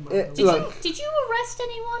Spring. It- Did Look. you arrest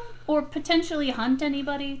anyone or potentially hunt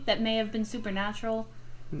anybody that may have been supernatural?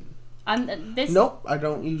 Nope, I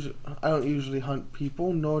don't usually hunt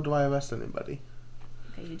people, nor do I arrest anybody.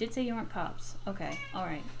 Okay, you did say you weren't cops. Okay, all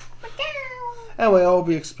right. Anyway, I'll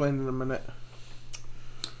be explained in a minute.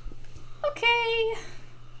 Okay,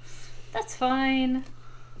 that's fine.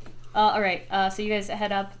 All right. So you guys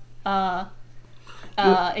head up.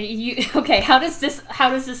 Okay? How does this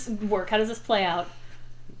work? How does this play out?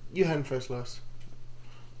 You head in first, Lois.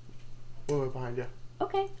 We're right behind you.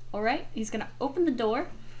 Okay. All right. He's gonna open the door.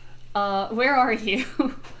 Where are you?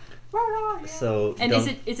 Where are you? So, And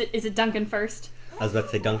is it Duncan first? I was about to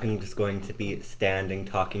say, Duncan's just going to be standing,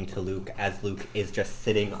 talking to Luke, as Luke is just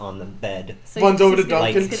sitting on the bed. So Runs over to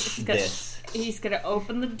Like Duncan. this. He's gonna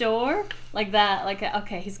open the door like that.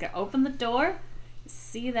 He's gonna open the door.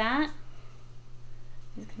 See that?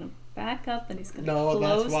 He's gonna back up and he's gonna No,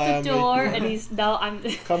 close that's why the I'm door. making- And he's no. I'm.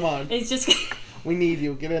 Come on. It's just. We need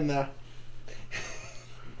you. Get in there.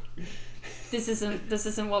 This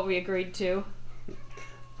isn't what we agreed to.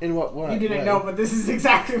 In what way? You didn't know, but this is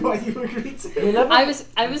exactly what you agreed to. You never, I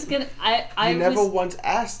was gonna. I you never was. once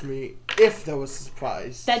asked me if there was a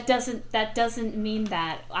surprise. That doesn't mean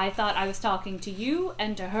that. I thought I was talking to you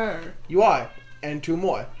and to her You are. And two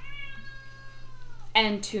more.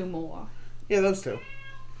 and two more. Yeah, those two.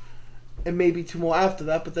 and maybe 2 more after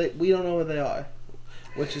that, but we don't know where they are,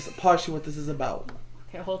 which is partially what this is about.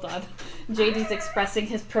 Okay, hold on. JD's expressing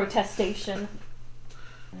his protestation.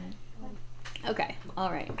 Okay,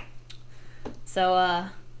 alright. So,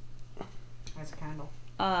 That's a candle.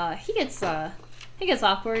 he gets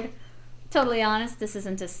awkward. Totally honest, this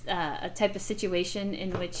isn't a type of situation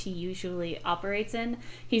in which he usually operates in.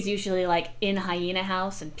 He's usually like in Hyena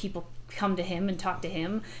House and people come to him and talk to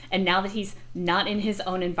him. And now that he's not in his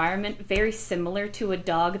own environment, very similar to a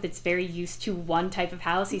dog that's very used to one type of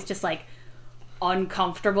house, he's just like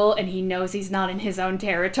uncomfortable and he knows he's not in his own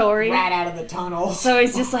territory. Rat out of the tunnel. So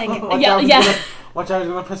he's just like, Watch yeah. Watch out, he's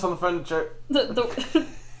gonna piss on the furniture.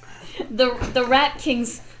 The Rat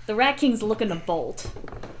King's looking to bolt.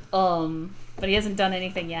 But he hasn't done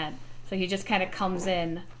anything yet. So he just kind of comes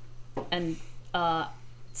in and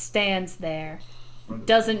stands there.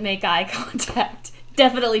 Doesn't make eye contact.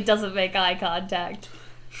 Definitely doesn't make eye contact.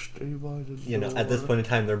 Stay by the You know, at this door. point in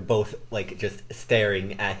time, they're both like just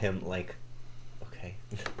staring at him, like, okay.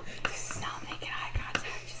 Just not making eye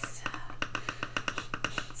contact. Just,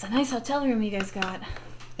 it's a nice hotel room you guys got.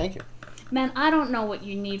 Thank you. Man, I don't know what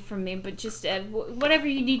you need from me, but just whatever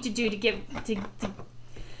you need to do to get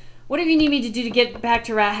whatever you need me to do to get back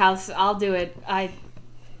to Rat House, I'll do it.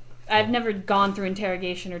 I've never gone through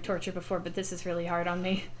interrogation or torture before, but this is really hard on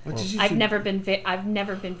me. What did you I've do? never been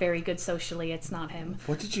very good socially. It's not him.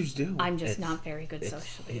 What did you do? I'm just It's- not very good it's-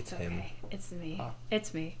 socially. It's it's him. okay. It's me. Ah.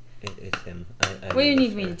 It's me. It's him. What do you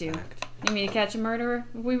need me to do? Need me to catch a murderer?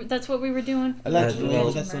 That's what we were doing? Allegedly,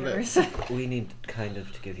 well, that's not it. Murderers. We need kind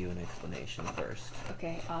of to give you an explanation first.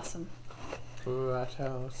 Okay, awesome. Rat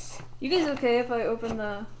house. You guys okay if I open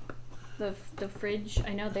the fridge?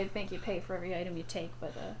 I know they make you pay for every item you take,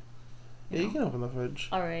 but Yeah, you can open the fridge.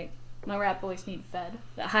 all right. My rat boys need fed.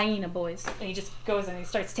 The hyena boys. And he just goes and he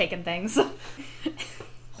starts taking things.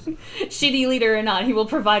 Shitty leader or not, he will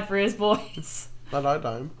provide for his boys. Not our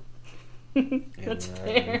dime. That's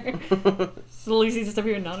fair. So Lucy just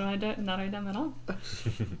appeared not on them at all.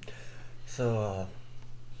 So,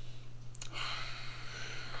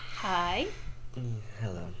 Hi.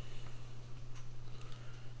 hello.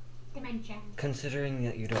 Dementia. Considering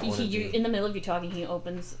that you don't want to In the middle of you talking, he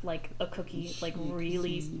opens like a cookie, like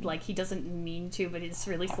really, like he doesn't mean to, but it's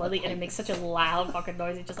really slowly, and it makes such a loud fucking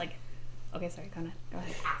noise. It's just like, okay, sorry, go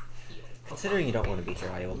ahead. Considering you don't want to be here,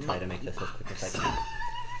 I will try to make this as quick as I can.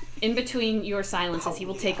 In between your silences, he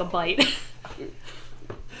will take a bite.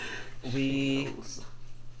 We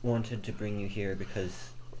wanted to bring you here because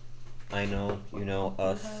I know you know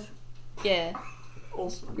us. Yeah.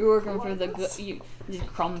 You're working for the just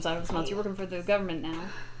crumbs out of his mouth. You're working for the government now.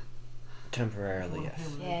 Temporarily,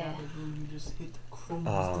 yes. Yeah. You just hit the Crohn's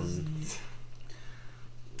Um, disease.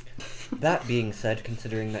 That being said,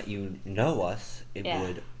 considering that you know us, it Yeah.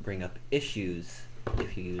 would bring up issues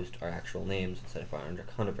if you used our actual names instead of our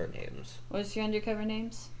undercover names. What's your undercover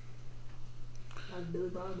names?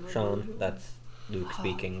 Sean, that's Luke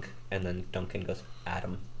speaking, and then Duncan goes,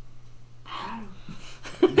 Adam.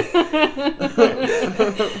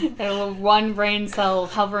 And one brain cell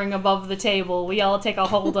hovering above the table. We all take a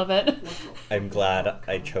hold of it. I'm glad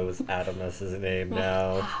I chose Adam as his name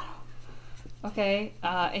now. Okay,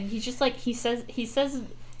 and he just like he says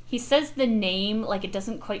the name like it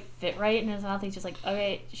doesn't quite fit right in his mouth. He's just like,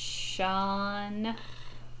 okay, Sean.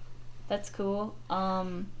 That's cool.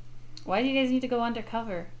 Why do you guys need to go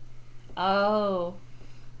undercover? Oh,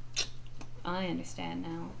 I understand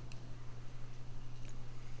now.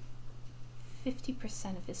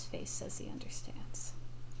 50% of his face says he understands.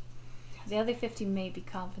 The other 50 may be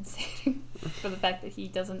compensating for the fact that he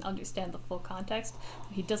doesn't understand the full context.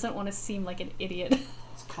 He doesn't want to seem like an idiot.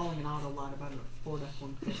 It's calling out a lot about a Ford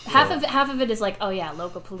F-150. Half of it is like, oh yeah,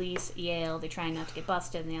 local police, Yale, they're trying not to get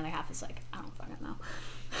busted, and the other half is like, I don't fucking know.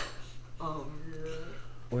 Yeah.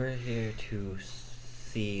 We're here to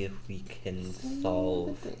see if we can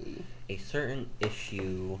solve a certain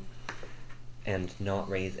issue and not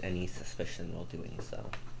raise any suspicion while doing so.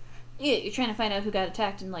 Yeah, you're trying to find out who got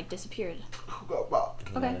attacked and like disappeared. Who Okay.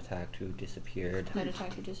 got attacked, who disappeared, Who got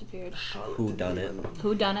attacked, who disappeared. who done it,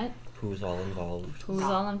 Who done it? who's all involved. Who's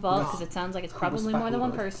all involved? Because it sounds like it's probably more than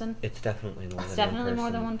one person. It's definitely more It's than definitely one person.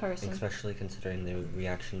 more than one person. Especially considering the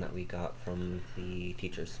reaction that we got from the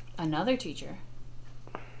teachers, Another teacher.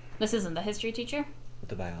 This isn't the history teacher?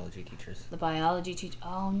 the biology teachers. The biology teacher.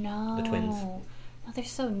 Oh no. The twins. No, they're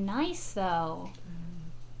so nice though.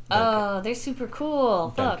 Duncan. Oh, they're super cool.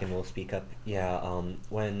 Fuck. Duncan will speak up. Yeah,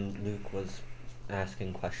 when Luke was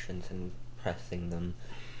asking questions and pressing them,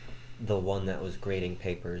 the one that was grading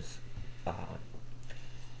papers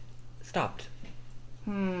stopped,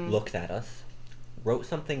 looked at us, wrote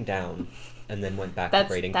something down, and then went back to That's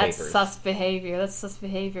grading papers. sus behavior. That's sus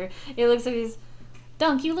behavior. He looks like he's...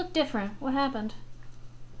 Dunk, you look different. What happened?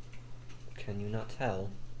 Can you not tell?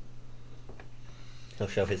 He'll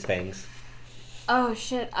show his fangs. Oh,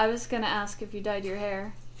 shit. I was gonna ask if you dyed your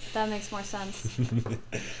hair. That makes more sense.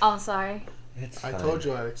 Oh, I'm sorry. It's I fine. told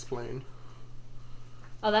you I'd explain.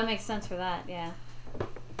 Oh, that makes sense for that, yeah.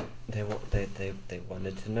 They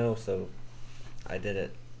wanted to know, so I did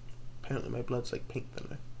it. Apparently my blood's like pink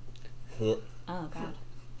than Oh, God.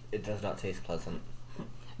 It does not taste pleasant.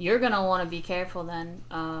 You're gonna want to be careful then.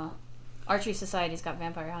 Archery Society's got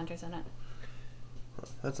vampire hunters in it.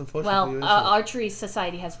 That's unfortunate for you, Well, isn't it? Archery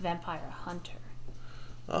Society has vampire hunter.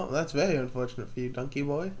 Oh, that's very unfortunate for you, donkey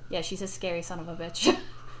boy. Yeah, she's a scary son of a bitch.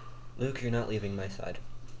 Luke, you're not leaving my side.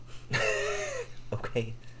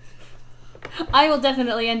 Okay. I will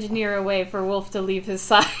definitely engineer a way for Wolf to leave his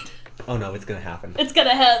side. Oh no, it's gonna happen. It's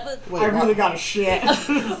gonna happen. Wait, I really what? got a shit.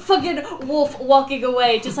 Fucking Wolf walking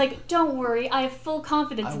away, just like, don't worry, I have full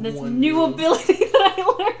confidence I in this won new you. ability that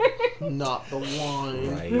I learned. Not the wine.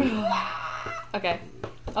 Right. Okay.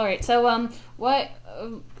 Alright, so,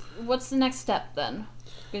 what's the next step then?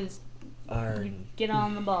 Because Our you get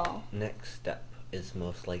on the ball. next step is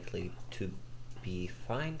most likely to be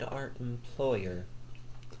find our employer.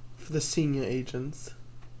 For the senior agents.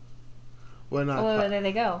 We're not. Oh, there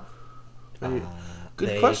they go. Wait, good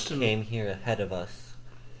They question. came here ahead of us,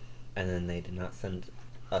 and then they did not send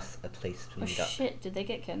us a place to Oh meet up. shit, did they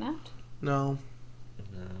get kidnapped? No.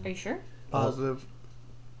 No. Are you sure? Positive.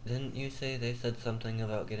 Didn't you say they said something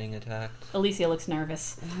about getting attacked? Alicia looks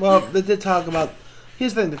nervous. Well, they did talk about.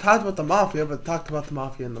 Here's the thing. They talked about the mafia, but talked about the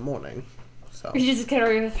mafia in the morning. So. You just get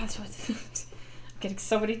her password. I'm getting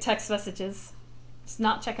so many text messages. Just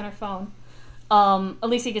not checking her phone.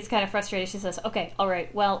 Alicia gets kind of frustrated. She says, "Okay, all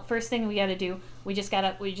right. Well, first thing we got to do, we just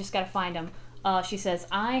gotta find him." She says,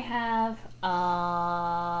 "I have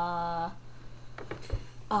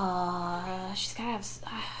she's gotta have.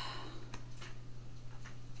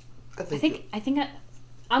 I think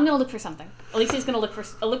I'm gonna look for something. Alicia's gonna look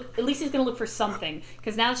for something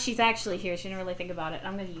because now she's actually here. She didn't really think about it.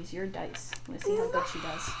 I'm gonna use your dice. I'm gonna see how good she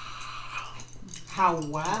does. How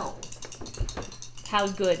well? How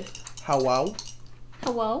good? How wow?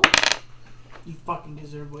 Hello. You fucking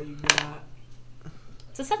deserve what you got.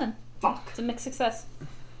 It's a 7. Fuck. It's a mixed success.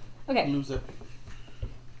 Okay. Loser.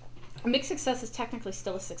 A mixed success is technically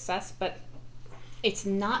still a success, but it's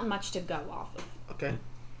not much to go off of. Okay.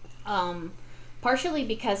 Partially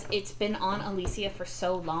because it's been on Alicia for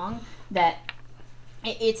so long that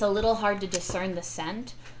it's a little hard to discern the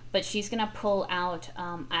scent, but she's going to pull out,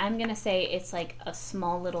 I'm going to say it's like a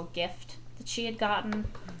small little gift that she had gotten.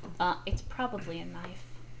 It's probably a knife.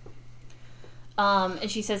 And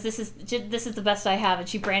she says, this is the best I have, and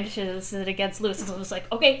she brandishes it against Lewis, and Lewis is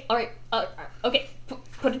like, okay, all right, okay,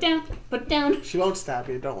 put it down. She won't stab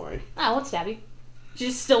you. Don't worry. I won't stab you.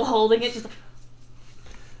 She's still holding it. She's like,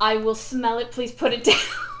 I will smell it. Please put it down.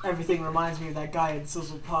 Everything reminds me of that guy in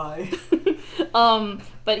Sizzle Pie.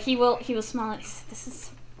 But he will smell it. He said, this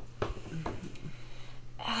is.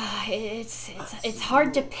 It's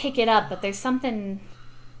hard to pick it up, but there's something.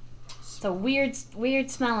 It's a weird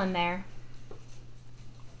smell in there.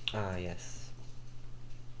 Ah, yes.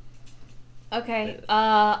 Okay,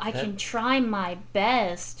 I can try my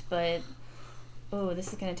best, but oh,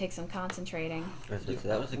 this is gonna take some concentrating. So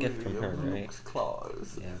that was a gift from her, right?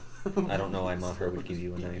 Claws. Yeah. I don't know why Maher would give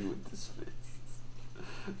you a knife. It's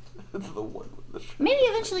the one with the Maybe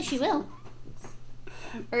eventually she will.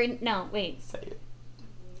 Or no, wait. Say it.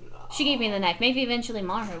 She gave me the knife. Maybe eventually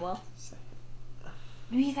Maher will. Say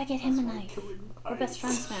Maybe if I get him a knife. We're best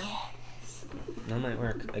friends now. That might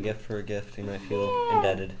work. A gift for a gift. He might feel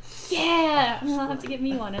indebted. Yeah! And he'll have to get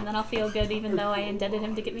me one, and then I'll feel good even though I indebted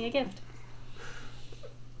him to get me a gift.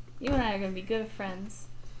 You and I are going to be good friends.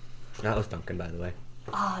 That was Duncan, by the way.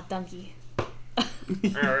 Ah, Donkey.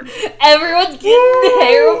 Everyone's getting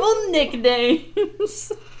terrible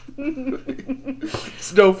nicknames.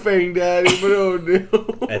 It's no Fang Daddy, but oh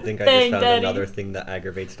no. I think I Fang just found Daddy. another thing that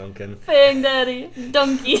aggravates Duncan. Fang Daddy.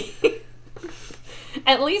 Donkey.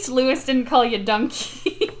 At least Lewis didn't call you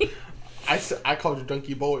Donkey. I called you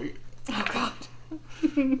Donkey Boy. Oh, God.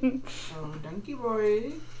 Oh, donkey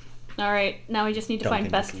boy. Alright, now we just need to find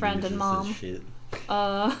Duncan best just friend loses and mom. his shit.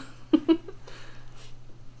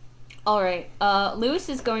 Alright, Lewis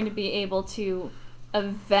is going to be able to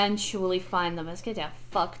eventually find them. It's going to take a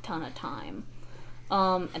fuck ton of time.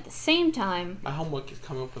 At the same time, My homework is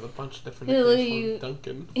coming up with a bunch of different He'll nicknames you- for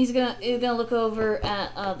Duncan. he's gonna look over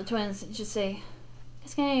at the twins and just say,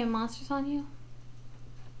 "Is there any monsters on you?"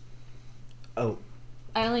 Oh,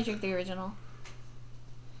 I only drink the original.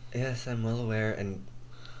 Yes, I'm well aware, and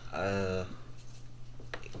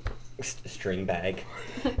string bag.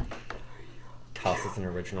 Tosses an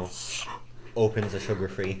original. Opens a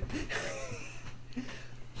sugar-free.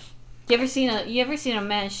 You ever seen a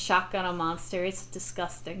man shotgun a monster? It's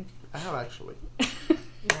disgusting. I have actually.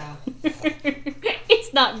 Yeah.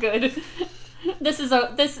 It's not good. This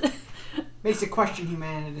Makes you question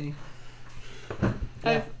humanity.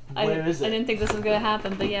 I Where is it? didn't think this was gonna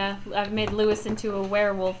happen, but yeah, I've made Lewis into a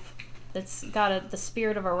werewolf that's got the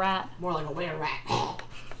spirit of a rat. More like a were rat.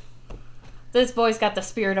 This boy's got the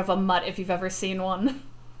spirit of a mutt if you've ever seen one.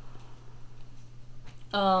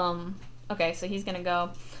 Okay, so he's gonna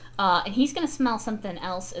go. And he's gonna smell something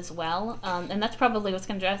else as well. And that's probably what's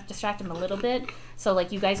gonna distract him a little bit. So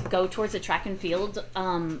like you guys go towards the track and field,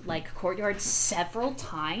 like courtyard several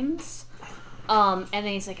times. And then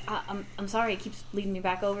he's like, I'm sorry, it keeps leading me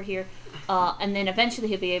back over here. And then eventually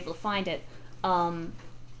he'll be able to find it.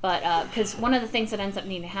 But because one of the things that ends up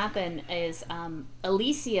needing to happen is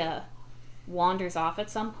Alicia wanders off at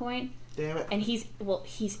some point. Damn it. And he's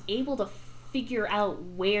able to figure out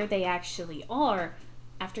where they actually are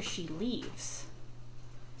after she leaves.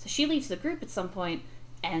 So she leaves the group at some point,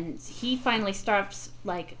 and he finally starts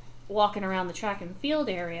like walking around the track and field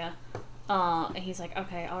area. And he's like,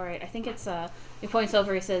 okay, all right, I think it's he points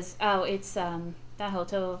over, he says, oh, it's that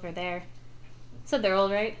hotel over there. Said they're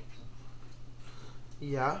old, right?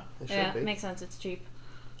 Yeah, it should Yeah, be. makes sense, it's cheap.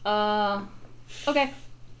 Okay.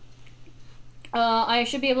 I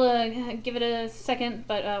should be able to give it a second,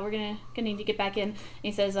 but we're gonna need to get back in. And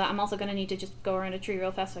he says, I'm also gonna need to just go around a tree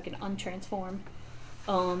real fast so I can untransform.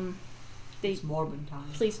 It's Morbin time.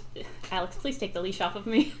 Please, Alex, please take the leash off of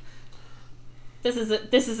me. This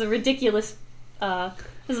is a ridiculous.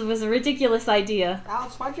 This was a ridiculous idea.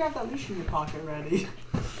 Alex, why'd you have that leash in your pocket ready?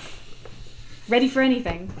 Ready for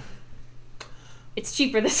anything. It's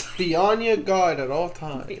cheaper this way. Be on your guard at all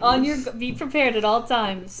times. Be prepared at all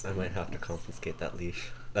times. I might have to confiscate that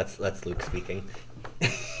leash. That's Luke speaking.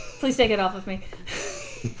 Please take it off of me.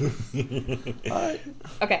 Alright.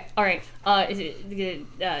 Okay, alright. Is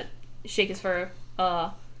it shake his fur,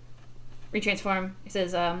 retransform. He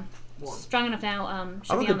says, strong enough now,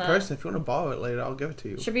 should I'm a be on good the person. If you want to borrow it later, I'll give it to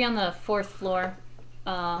you. should be on the 4th floor.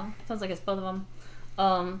 Sounds like it's both of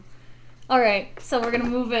them. Alright, so we're gonna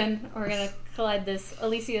move in. We're gonna collide this.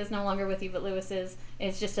 Alicia is no longer with you, but Lewis is.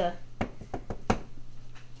 It's just a...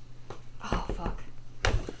 Oh, fuck.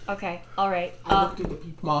 Okay, alright. I looked at the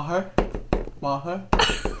people. Maher.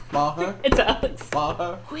 It's Alex.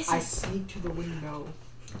 Maher. Who is I it? sneak to the window.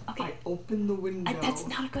 Okay, I open the window. that's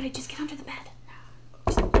not a good idea. Just get under the bed.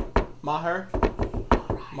 Maher.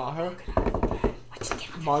 Alright, just get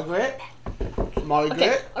under the Margaret. Okay,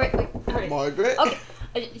 Margaret. alright. Margaret. Okay.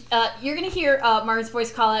 You're gonna hear Mara's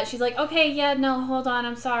voice call out. She's like, "Okay, yeah, no, hold on,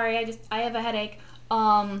 I'm sorry. I have a headache."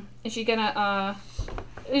 And she's gonna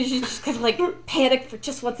she's just gonna like panic for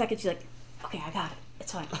just 1 second. She's like, "Okay, I got it.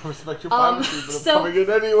 It's fine." I respect your privacy, but I'm so- coming in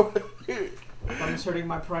anyway. I'm asserting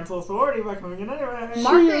my parental authority by coming in anyway.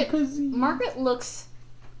 Margaret looks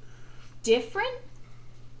different,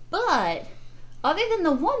 but other than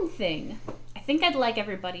the one thing, I think I'd like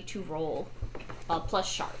everybody to roll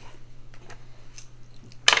plus sharp.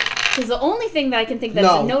 Because the only thing that I can think that's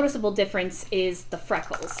a noticeable difference is the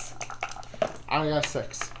freckles. I only got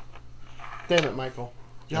 6. Damn it, Michael.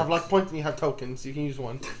 You have luck points and you have tokens. You can use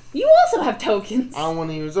one. You also have tokens. I don't want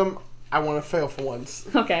to use them. I want to fail for once.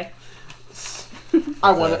 Okay.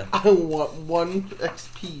 I want 1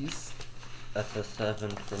 XP's. That's a 7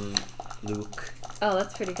 from Luke. Oh,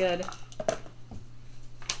 that's pretty good.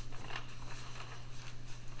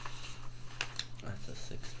 That's a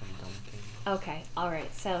 6 from Duncan. Okay,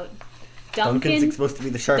 alright, so Duncan's supposed to be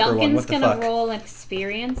the sharper one. Duncan's What the gonna fuck? roll an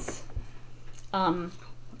experience.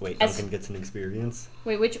 Wait, as- Duncan gets an experience?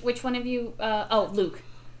 Wait, which one of you? Luke.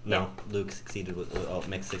 No, Luke succeeded with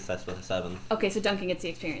mixed success with a 7. Okay, so Duncan gets the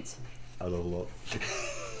experience. I level up.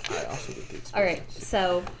 I also get the experience. Alright,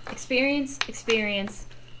 so experience.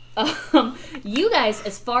 You guys,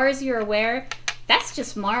 as far as you're aware, that's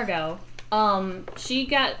just Margot. She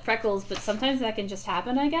got freckles, but sometimes that can just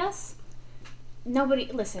happen, I guess.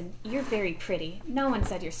 Listen, you're very pretty. No one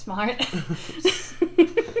said you're smart.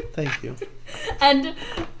 Thank you. And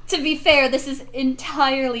to be fair, this is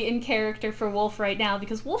entirely in character for Wolf right now,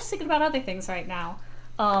 because Wolf's thinking about other things right now.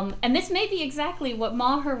 And this may be exactly what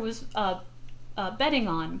Maher was betting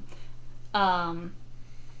on.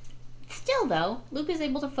 Still, though, Luke is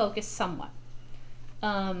able to focus somewhat.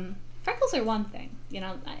 Freckles are one thing. You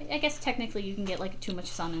know, I guess technically you can get like too much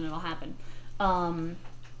sun and it'll happen. On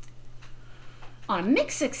a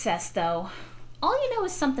mixed success, though, all you know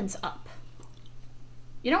is something's up.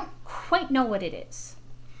 You don't quite know what it is.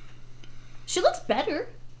 She looks better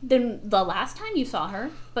than the last time you saw her,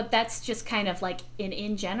 but that's just kind of like an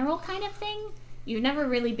in general kind of thing. You've never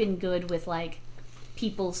really been good with like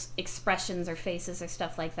people's expressions or faces or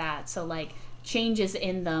stuff like that. So like changes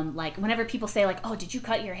in them, like whenever people say like, "Oh, did you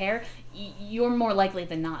cut your hair?" You're more likely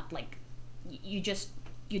than not like you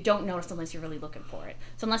don't notice unless you're really looking for it.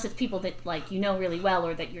 So unless it's people that like you know really well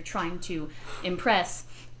or that you're trying to impress,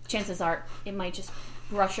 chances are it might just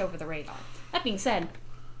brush over the radar. That being said,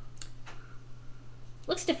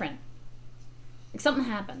 looks different. Like something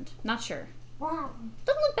happened. Not sure. Wow.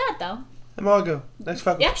 Doesn't look bad though. Hey, Margo, let's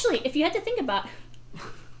fuck. Actually, if you had to think about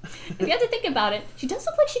it, she does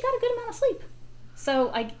look like she got a good amount of sleep.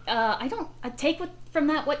 So I take from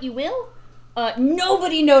that what you will.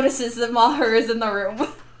 Nobody notices that Maher is in the room.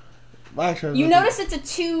 Actually, You notice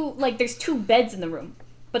there's two beds in the room,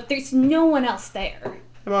 but there's no one else there.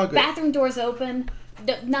 Hey, Margo, Bathroom doors open,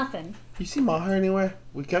 nothing. you see Maher anywhere?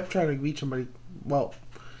 We kept trying to reach him, but he won't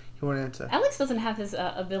answer. Alex doesn't have his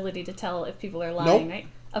ability to tell if people are lying, Nope. right?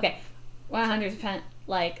 Okay, 100%.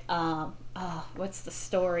 Like, what's the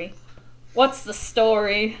story? What's the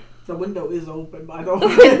story? The window is open, by the The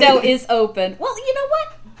way. window is open. Well, you know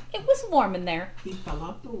what? It was warm in there. He fell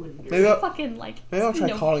out the window. Maybe I'll, Fucking like. maybe I'll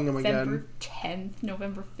try calling him November again. 10th,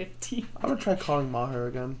 November 15th. I'm gonna try calling Maher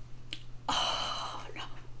again. Oh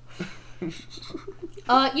no.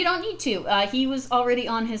 You don't need to. He was already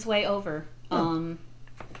on his way over. Alright.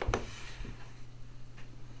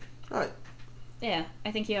 Yeah,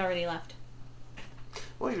 I think he already left.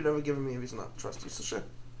 Well, you've never given me a reason not to trust you, so sure.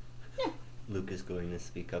 Luke is going to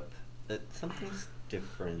speak up. That something's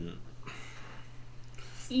different.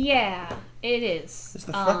 Yeah, it is. It's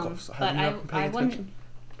the freckles. But Have you not been I paying wouldn't attention?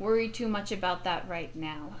 worry too much about that right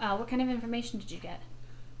now. What kind of information did you get?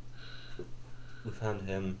 We found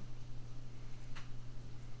him.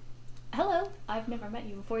 Hello, I've never met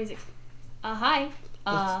you before. Hi.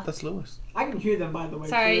 That's Lewis. I can hear them, by the way.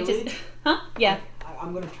 Sorry, clearly. just huh? Yeah.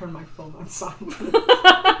 I'm gonna turn my phone on silent.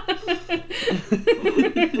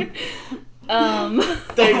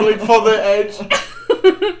 Dangling for the edge.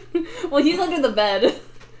 Well, he's under the bed.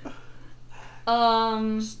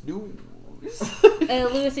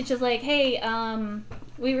 Lewis is just like, hey,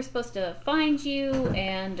 we were supposed to find you,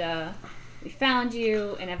 and we found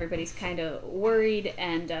you, and everybody's kind of worried,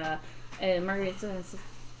 and Margaret says,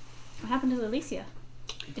 what happened to Alicia?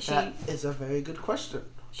 Is she... That is a very good question.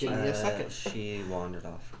 Give me a second. She wandered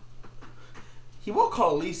off. He won't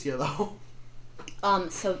call Alicia, though.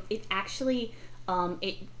 So it actually,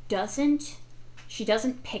 she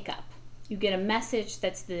doesn't pick up. You get a message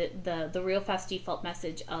that's the real fast default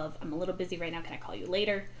message of, I'm a little busy right now, can I call you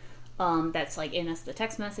later? That's like in the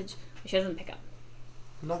text message. She doesn't pick up.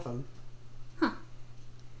 Nothing. Huh.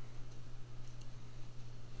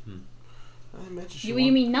 I mentioned she You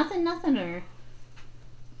won't. mean nothing, or?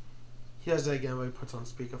 He does that again when he puts on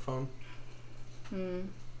speakerphone.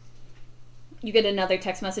 You get another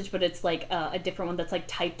text message, but it's like a different one that's like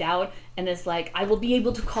typed out, and it's like, I will be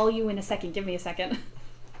able to call you in a second. Give me a second.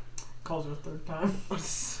 Calls her a third time.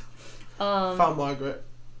 Found Margaret.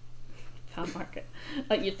 Found Margaret.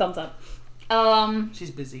 Your thumbs up.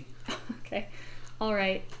 She's busy. Okay. All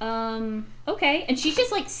right. Okay. And she's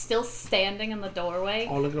just like still standing in the doorway.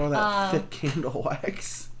 Oh, look at all that thick candle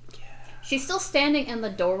wax. She's still standing in the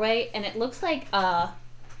doorway, and it looks like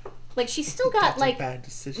she's still got That's like a bad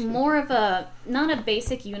decision. more of a, not a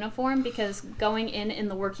basic uniform, because going in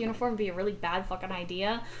the work uniform would be a really bad fucking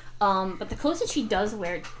idea. But the clothes that she does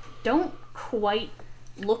wear don't quite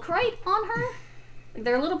look right on her. Like,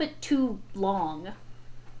 they're a little bit too long.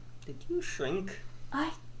 Did you shrink?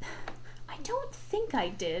 I don't think I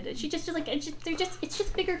did. She just like it's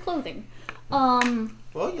just bigger clothing. Well,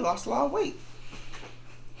 you lost a lot of weight.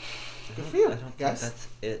 Good for you, I don't think guys. that's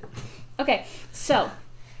it. Okay, so,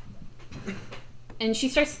 and she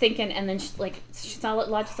starts thinking, and then she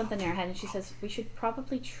lodges something in her head, and she says, we should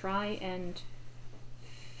probably try and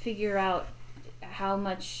figure out how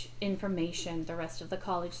much information the rest of the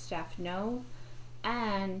college staff know,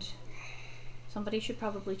 and somebody should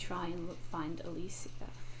probably try and find Alicia.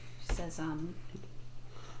 She says,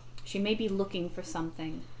 she may be looking for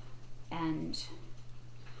something, and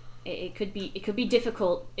it could be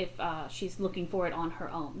difficult if she's looking for it on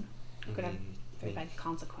her own. It could have very bad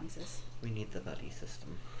consequences. We need the buddy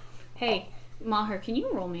system. Hey, Maher, can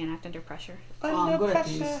you roll me an act under pressure? I'm good at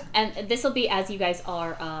these. And this will be as you guys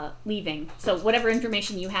are leaving. So whatever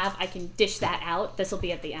information you have, I can dish that out. This will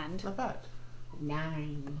be at the end. Not bad.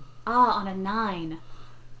 9. On a 9.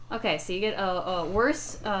 Okay, so you get a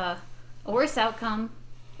worse outcome,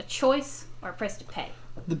 a choice, or a price to pay.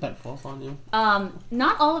 The bed falls on you.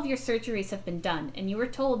 Not all of your surgeries have been done, and you were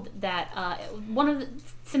told that one of the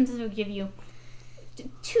symptoms would give you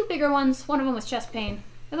two bigger ones. One of them was chest pain.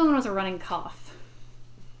 The other one was a running cough.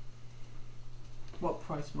 What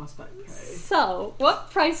price must I pay? So,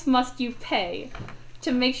 what price must you pay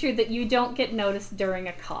to make sure that you don't get noticed during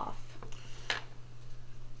a cough?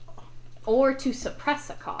 Or to suppress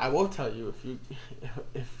a cough? I will tell you,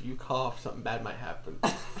 if you cough, something bad might happen.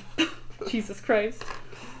 Jesus Christ.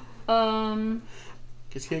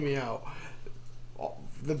 Just hear me out.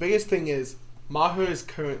 The biggest thing is, Maher is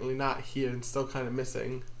currently not here and still kind of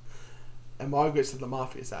missing. And Margaret said the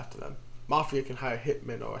Mafia's after them. Mafia can hire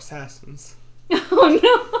hitmen or assassins. Oh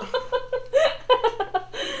no.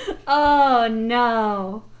 Oh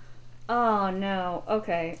no. Oh no.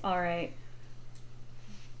 Okay, alright.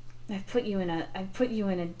 I put you in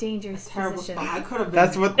a dangerous Terrible position. spot. I could have.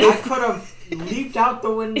 That's what I could have leaped out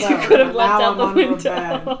the window. You could have but leapt now out the I'm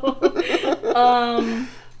under window.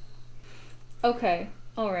 Okay.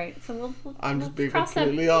 Alright. So we'll I'm we'll just being cross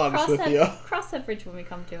completely that, honest cross with that, you. Cross that bridge when we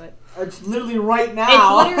come to it. It's literally right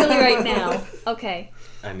now. It's literally right now. Okay.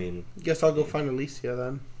 I mean, Guess I'll go find Alicia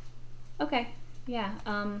then. Okay. Yeah.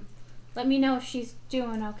 Let me know if she's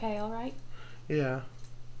doing okay, alright? Yeah.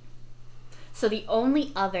 So the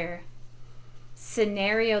only other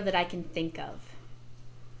scenario that I can think of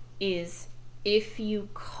is if you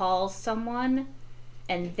call someone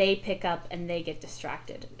and they pick up and they get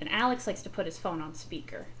distracted. And Alex likes to put his phone on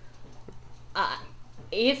speaker.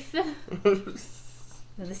 If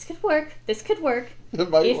this could work.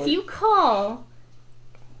 If you call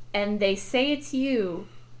and they say it's you,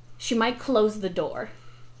 she might close the door.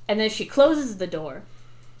 And then if she closes the door,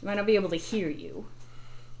 you might not be able to hear you.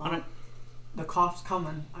 The cough's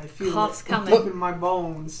coming. I feel Cough's it. coming. Deep in my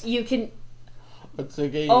bones. You can... It's a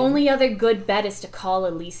game. Only other good bet is to call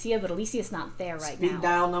Alicia, but Alicia's not there right Speed now.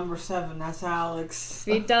 dial number 7. That's Alex.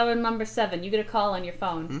 Speed dial number 7. You get a call on your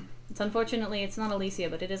phone. It's unfortunately, it's not Alicia,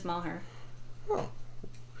 but it is Maher. Oh.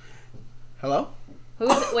 Hello? Who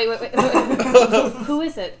is it? Wait. Who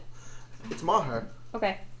is it? It's Maher.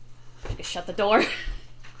 Okay. Just shut the door.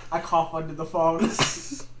 I cough under the phone.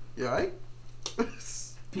 You alright?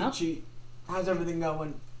 Peachy. How's everything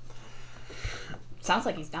going? Sounds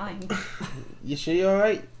like he's dying. You sure you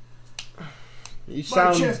alright? You My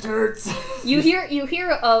sound... chest hurts. You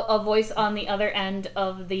hear a voice on the other end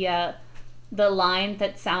of the line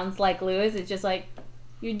that sounds like Lewis. It's just like,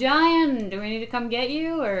 "You dying? Do we need to come get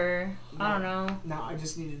you?" Or No. I don't know. No, I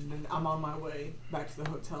just needed. I'm on my way back to the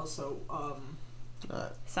hotel. So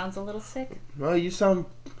Sounds a little sick. Well, you sound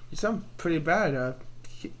pretty bad.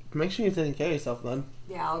 Make sure you're taking care of yourself, then.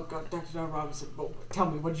 yeah, I'll go Dr. John Robinson. Well,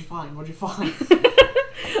 tell me, what'd you find?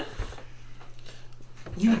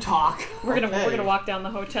 You talk. We're gonna walk down the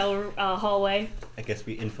hotel hallway. I guess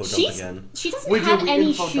we info dump again. She doesn't have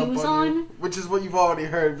any shoes on. Which is what you've already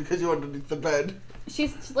heard because you're underneath the bed.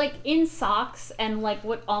 She's like in socks and like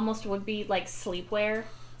what almost would be like sleepwear.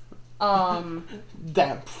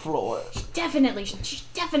 Damp floor. She's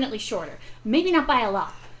definitely shorter. Maybe not by a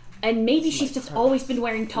lot. And maybe she's just always been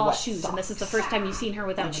wearing tall Wet shoes, and this is the socks. first time you've seen her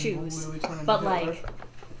without shoes. Literally turn into But Hitler. like,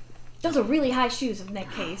 those are really high shoes in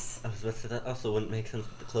that case. I was about to say that also wouldn't make sense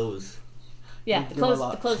with the clothes. Yeah, You the do a clothes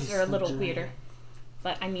lot. are a little She's weirder.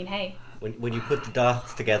 But I mean, hey, When you put the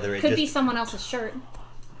dots together, it could just... be someone else's shirt.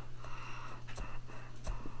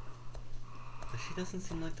 She doesn't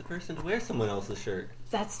seem like the person to wear someone else's shirt.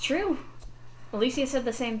 That's true. Alicia said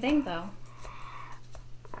the same thing though.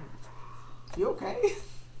 You okay?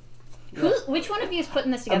 Which one of you is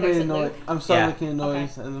putting this I together? Is made a it noise. Luke? I'm sorry Yeah. making a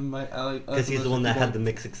noise, and then Because he's the one that had the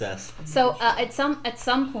mixed success. So at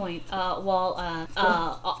some point, while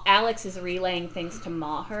Alex is relaying things to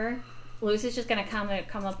Maher, Luz is just gonna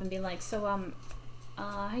come up and be like, "So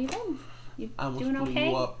how you been? You doing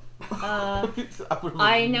okay?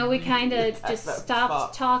 I know we kind of just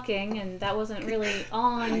stopped talking, and that wasn't really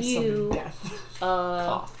on I you. summoned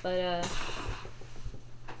death. But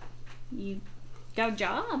you got a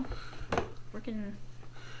job working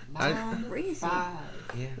crazy. 5.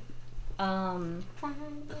 Yeah. I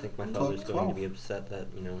think my father's going to be upset that,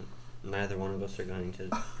 neither one of us are going to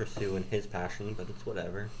pursue in his passion, but it's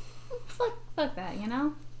whatever. Fuck that, you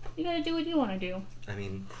know? You gotta do what you want to do. I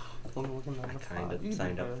mean, I kind of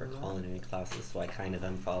signed up for culinary classes, so I kind of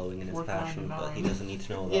am following in his Work passion, on but he nine. doesn't need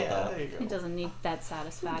to know about Yeah, that. there you He go. doesn't need that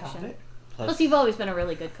satisfaction. Plus, Plus, you've always been a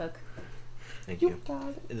really good cook. Thank You you.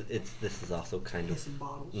 got it. This is also kind of Kissing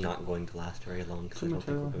bottles. not going to last very long because I don't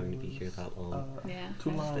think we're going to be here that long. Yeah.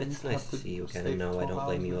 Two lines. It's nice to see you again, and no, I don't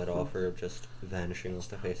blame you at all for just vanishing off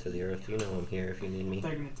the face of the earth. You know I'm here if you need me.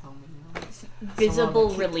 They're gonna tell me. Visible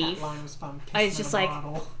Someone on the Kit Kat relief. line was found I was kissing just in a like-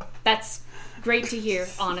 bottle. That's great to hear,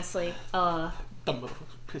 honestly. Dumb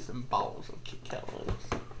motherfuckers pissing balls on Kit Kat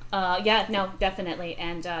lines. Yeah, no, definitely.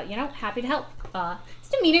 And, happy to help. His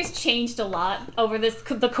demeanor's changed a lot over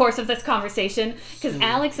the course of this conversation. Because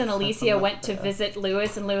Alex and Alicia went to visit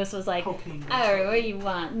Lewis, and Lewis was like, Cocaine. alright, what do you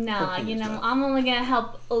want? Nah, Cocaine is bad. I'm only gonna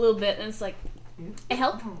help a little bit. And it's like, I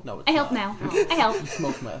help? No, it's I help not. now. I help. You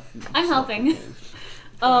smoke meth. You I'm smoke helping.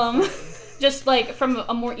 cocaine. Just like from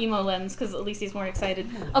a more emo lens, because Alicia's more excited.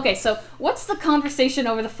 Okay, so what's the conversation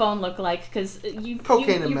over the phone look like? Because Cocaine and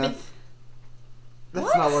you've been- meth. That's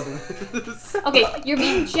What? not what it is. Okay, you're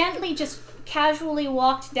being gently just casually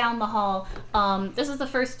walked down the hall. This is the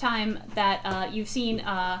first time that you've seen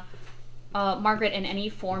Margaret in any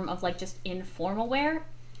form of like just informal wear.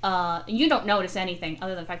 You don't notice anything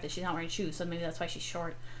other than the fact that she's not wearing shoes, so maybe that's why she's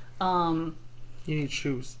short. You need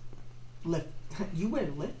shoes. Lift. You wear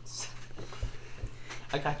lifts?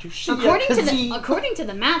 I got you. According to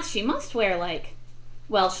the math, she must wear like,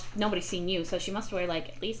 well, nobody's seen you, so she must wear like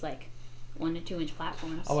at least like 1 to 2 inch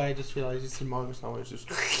platforms. Oh, I just realized you see Margaret's not wearing shoes.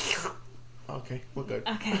 Okay, we're good.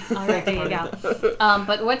 Okay, all right, there you go.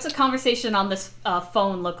 But what's the conversation on this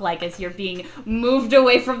phone look like as you're being moved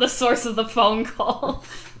away from the source of the phone call?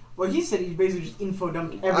 Well, he said he basically just info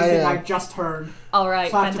dumped everything I am. just heard. All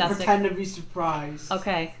right, So I have to fantastic. pretend to be surprised.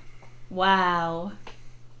 Okay, wow,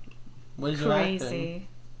 What is your acting? crazy.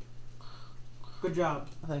 Good job.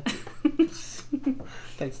 Thank you.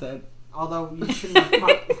 Thanks, Dad. Although you shouldn't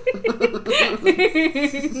have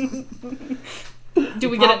Do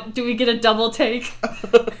we get a double take?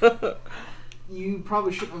 You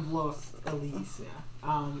probably shouldn't have lost Elise.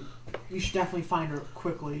 Yeah. You should definitely find her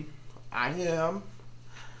quickly. I am.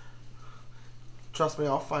 Trust me,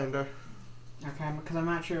 I'll find her. Okay, because I'm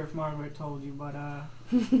not sure if Margaret told you, but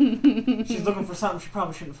she's looking for something she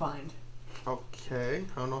probably shouldn't find. Okay,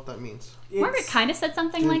 I don't know what that means. Margaret kind of said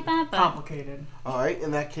something like that, but Complicated. Alright,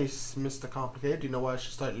 in that case, Mr. Complicated, do you know why I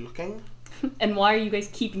should start looking? and why are you guys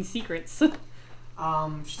keeping secrets?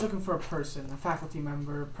 She's looking for a person, a faculty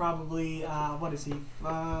member, probably. What is he?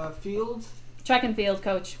 Field. Track and field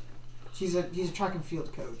coach. He's a track and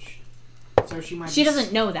field coach. So she might. She be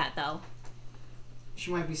doesn't know that though.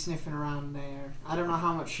 She might be sniffing around there. I don't know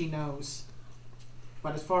how much she knows,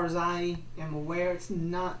 but as far as I am aware, it's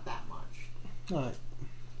not that much. Alright.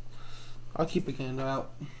 I'll keep a candle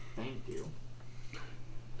out. Thank you.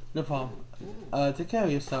 No problem. Take care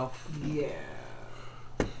of yourself. Yeah.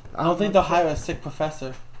 I don't think they'll hire a sick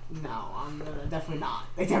professor. No, I'm gonna definitely not.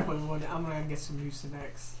 They definitely wouldn't. I'm gonna get some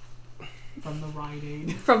Mucinex from the Rite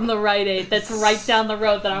Aid. From the Rite Aid that's right down the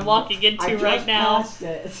road that I'm walking into I just right now. passed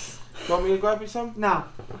it. You want me to grab you some? No.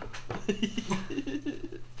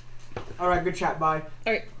 All right. Good chat. Bye.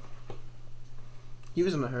 He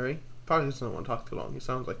was in a hurry. Probably doesn't want to talk too long. He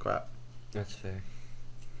sounds like crap. That's fair.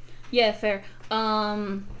 Yeah, fair.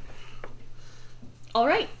 All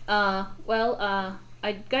right. I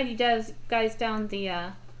got you guys down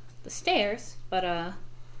the stairs, but I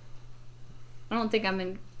don't think I'm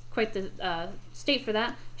in quite the state for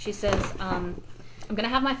that. She says, I'm gonna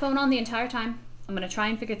have my phone on the entire time. I'm gonna try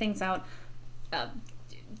and figure things out.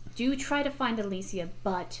 Do try to find Alicia,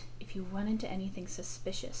 but if you run into anything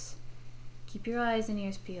suspicious, keep your eyes and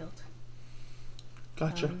ears peeled.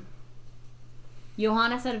 Gotcha.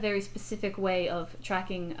 Johannes had a very specific way of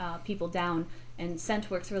tracking people down, and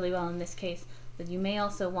scent works really well in this case. But you may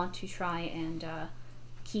also want to try and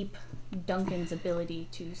keep Duncan's ability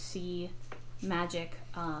to see magic,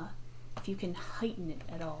 if you can heighten it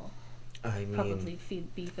at all. I mean, Probably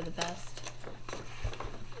be for the best.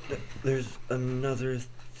 there's another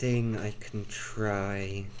thing I can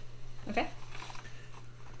try. Okay.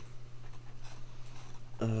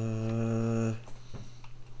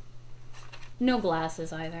 No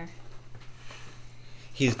glasses either.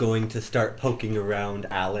 He's going to start poking around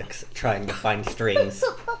Alex, trying to find strings.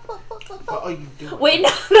 What are you doing? Wait, no,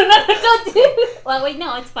 don't do. Well, wait,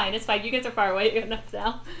 no, it's fine. It's fine. You guys are far away enough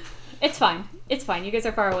now. It's fine. It's fine. You guys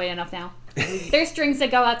are far away enough now. There's strings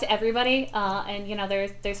that go out to everybody, and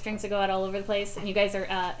there's strings that go out all over the place. And you guys are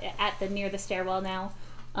near the stairwell now.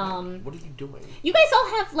 What are you doing? You guys all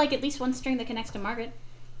have like at least one string that connects to Margaret.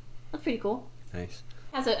 That's pretty cool. Nice.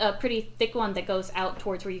 Has a pretty thick one that goes out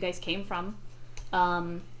towards where you guys came from.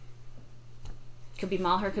 Could be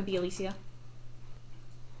Maher, could be Alicia.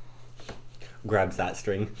 Grabs that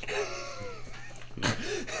string. I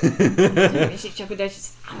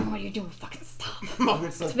don't know what you're doing. Fucking stop.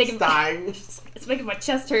 Margaret's It's making- dying. It's making my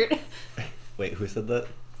chest hurt. Wait, who said that?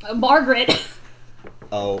 Margaret,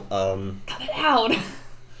 Oh, cut it out.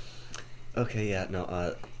 okay, yeah,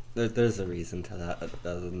 no, there's a reason to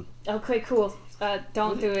that. Okay, cool.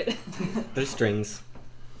 Don't do it. There's strings.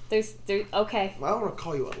 There's okay. I don't want to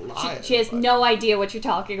call you a liar. She has but no idea what you're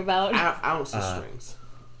talking about. I don't see strings.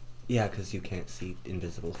 Yeah, because you can't see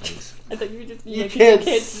invisible things. I thought you were just You you can't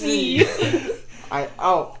see. I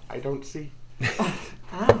don't see.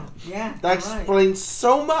 Ah, yeah. That you're right. explains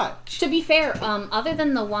so much. To be fair, other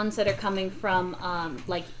than the ones that are coming from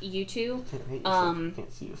like you two, Can't hate yourself. Um,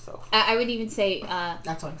 Can't see yourself. I would even say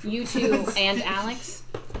That's untrue. you two and Alex.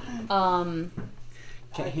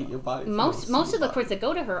 Can't hate your body. Most of the chords that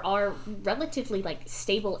go to her are relatively like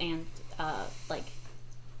stable and like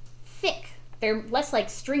thick. They're less like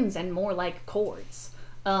strings and more like chords.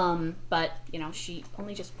 But you know, she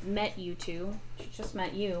only just met you two. She just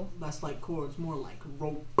met you. Less like chords, more like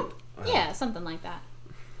rope. Yeah, something like that.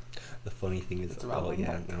 The funny thing is, It's around oh my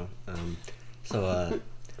yeah, neck. no. So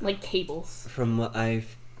Like cables. from what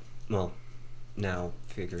I've, well, now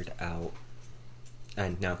figured out,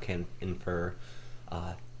 and now can infer,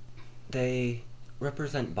 they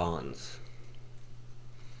represent bonds.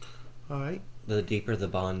 All right. The deeper the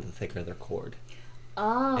bond, the thicker their chord,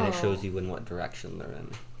 Oh. and it shows you in what direction they're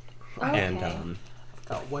in. Okay. And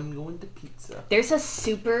Got one going to pizza. There's a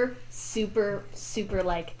super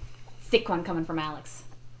like thick one coming from Alex.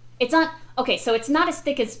 It's not okay, so it's not as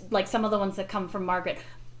thick as like some of the ones that come from Margaret,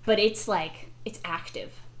 but it's like it's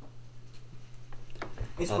active.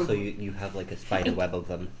 It's also with- you have like a spider web of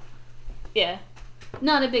them. Yeah.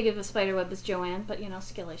 Not as big of a spider web as Joanne, but you know,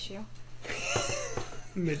 skill issue.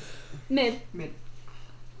 Mid. Mid.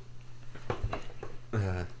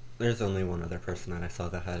 There's only one other person that I saw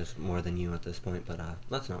that has more than you at this point, but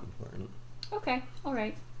that's not important. Okay,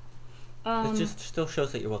 alright. It just still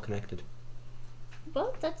shows that you're well connected.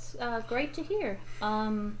 Well, that's great to hear.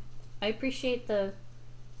 I appreciate the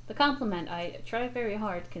compliment. I try very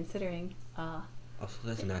hard considering Also,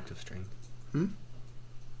 there's an active string.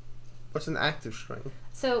 What's an active string?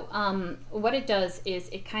 so what it does is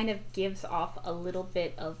it kind of gives off a little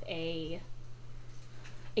bit of a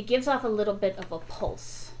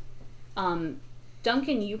pulse.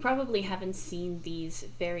 Duncan, you probably haven't seen these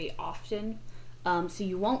very often, so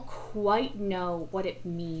you won't quite know what it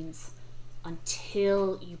means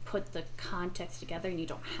until you put the context together and you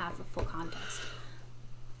don't have the full context.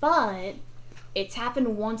 But it's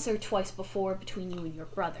happened once or twice before between you and your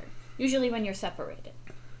brother, usually when you're separated.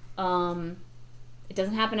 It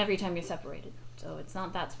doesn't happen every time you're separated, so it's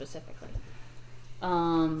not that specifically.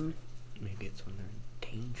 Maybe it's when they're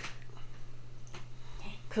in danger.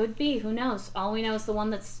 Could be, who knows? All we know is the one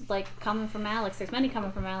that's like coming from Alex. There's many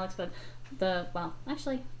coming from Alex, but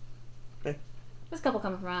actually, Okay. there's a couple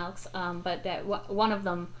coming from Alex. But one of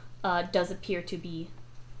them does appear to be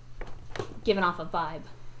giving off a vibe.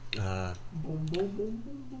 Boom, boom, boom, boom,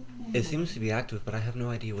 boom, boom. It seems to be active, but I have no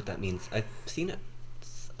idea what that means. I've seen it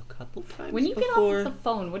a couple times When you get before. off the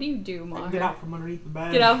phone, what do you do, Mark? Get out from underneath the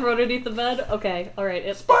bed. Get out from underneath the bed? Okay, alright.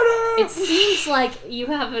 Spider! It seems like you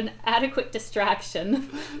have an adequate distraction.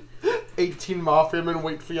 18 mafia men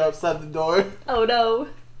wait for you outside the door. Oh no.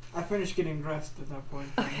 I finished getting dressed at that point.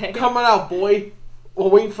 Okay. Coming out, boy. We're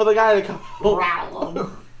waiting for the guy to come. Rattle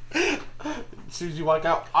 'em. As soon as you walk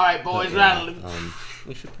out, all right, But boys, yeah, rattling.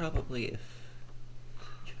 we should probably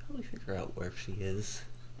figure out where she is.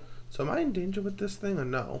 So am I in danger with this thing or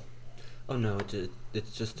no? Oh no,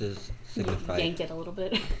 it's just as You signified. yank it a little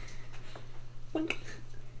bit.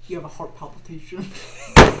 You have a heart palpitation.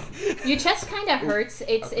 Your chest kind of hurts.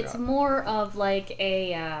 It's forgot. more of like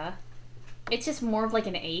a. It's just more of like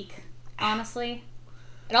an ache, honestly.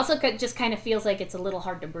 It also just kind of feels like it's a little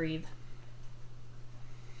hard to breathe.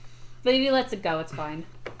 But if he lets it go, it's fine.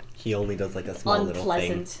 He only does like a small little thing.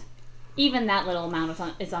 Unpleasant. Even that little amount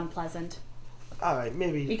is unpleasant. All right,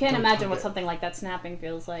 maybe. You can't don't imagine tug what it. something like that snapping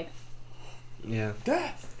feels like. Yeah.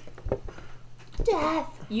 Death.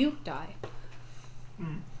 Death. You die.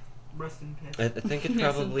 Rest in peace. I think it's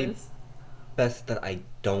Yes, probably it is. best that I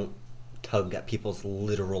don't tug at people's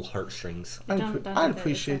literal heartstrings. Don't I'd do that,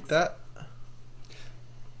 appreciate it that.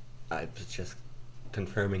 I was just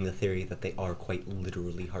confirming the theory that they are quite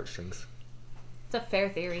literally heartstrings. It's a fair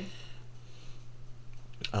theory.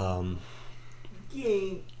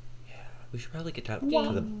 Game We should probably get down Wow.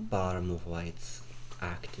 to the bottom of why it's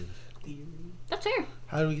active. theory. That's fair.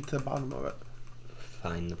 How do we get to the bottom of it?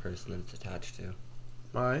 Find the person it's attached to.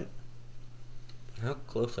 All right. How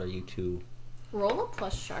close are you to? Roll a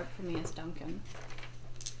plus sharp for me as Duncan.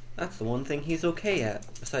 That's the one thing he's okay at,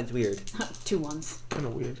 besides weird. 2 ones. Kind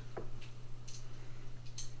of weird.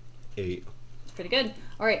 8. It's pretty good.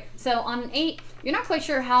 All right. So on an 8, you're not quite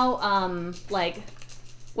sure how, like,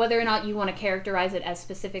 whether or not you want to characterize it as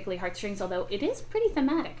specifically heartstrings, although it is pretty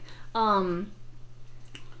thematic.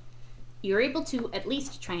 You're able to at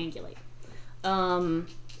least triangulate.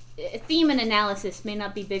 Theme and analysis may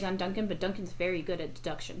not be big on Duncan, but Duncan's very good at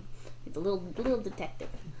deduction. He's a little detective.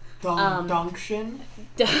 Dunction?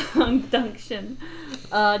 Dunction.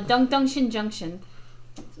 Dunction junction.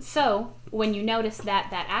 So, when you notice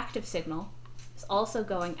that active signal is also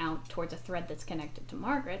going out towards a thread that's connected to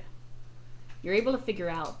Margaret, you're able to figure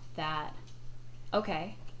out that,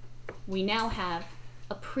 okay, we now have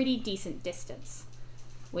a pretty decent distance.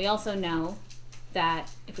 We also know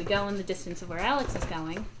that if we go in the distance of where Alex is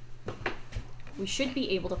going, we should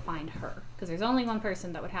be able to find her. Because there's only one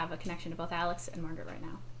person that would have a connection to both Alex and Margaret right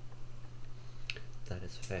now. That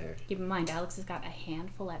is fair. Keep in mind, Alex has got a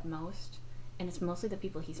handful at most, and it's mostly the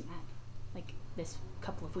people he's met, like, this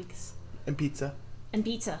couple of weeks. And pizza. And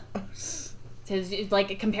pizza. So,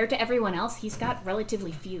 like, compared to everyone else, he's got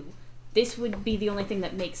relatively few. This would be the only thing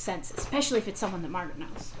that makes sense, especially if it's someone that Margaret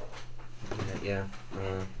knows. Yeah.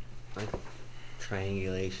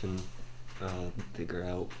 Triangulation. Figure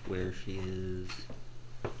out where she is.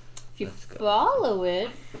 If you follow it,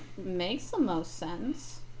 makes the most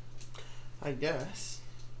sense. I guess.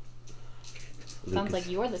 Sounds like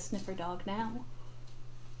you're the sniffer dog now.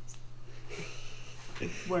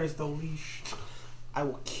 Where's the leash? I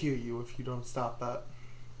will kill you if you don't stop that.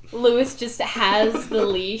 Lewis just has the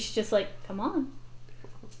leash, just like, come on.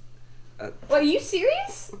 Are you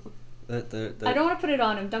serious? I don't want to put it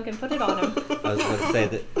on him. Duncan, put it on him. I was going to say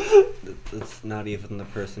that it's not even the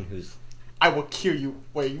person who's... I will kill you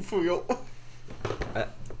where you feel.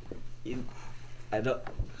 I don't...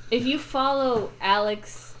 If you follow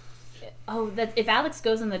Alex... if Alex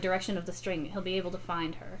goes in the direction of the string, he'll be able to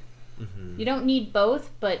find her. Mm-hmm. You don't need both,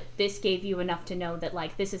 but this gave you enough to know that,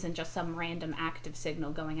 like, this isn't just some random active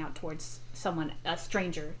signal going out towards someone, a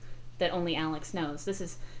stranger that only Alex knows. This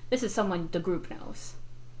is someone the group knows.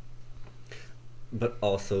 But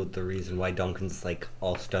also the reason why Duncan's, like,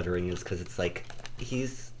 all stuttering is because it's like,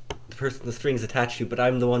 he's the person the string's attached to, but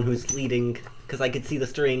I'm the one who's leading because I could see the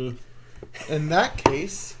string. In that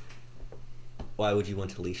case... Why would you want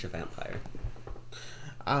to leash a vampire?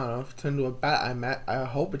 I don't know. If it turned into a bat, I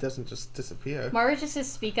hope it doesn't just disappear. Mara just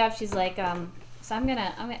says speak up. She's like, so I'm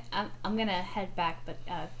gonna head back, but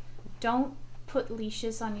don't put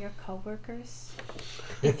leashes on your coworkers.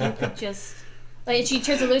 If you could just, like, she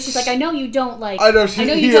turns to Lewis. She's like, I know you don't like. I know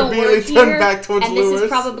you don't work here, back towards and this Lewis. is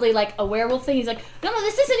probably like a werewolf thing. He's like, no,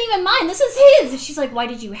 this isn't even mine. This is his. And she's like, why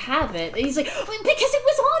did you have it? And he's like, because it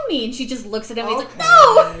was on me. And she just looks at him. And he's like,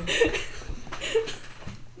 no.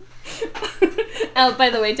 Oh, by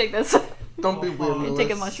the way, take this. Don't be weird, Lewis.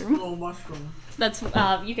 Take a mushroom. Oh, mushroom. That's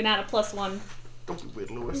you can add a +1. Don't be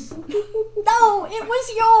weird, Lewis. No, it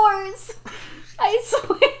was yours. I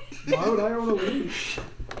swear. Why would I own a leash?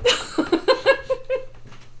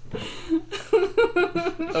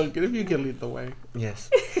 Oh, good if you can lead the way. Yes.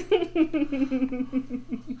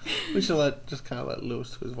 We should just kind of let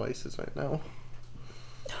Lewis to his vices right now.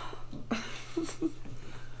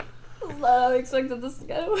 I expected this to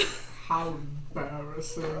go. How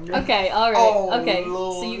embarrassing. Okay, alright, Oh, okay.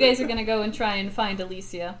 Lord. So you guys are gonna go and try and find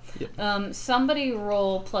Alicia. Yep. Somebody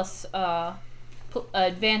roll plus,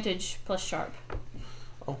 advantage plus sharp.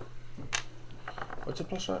 Oh. What's a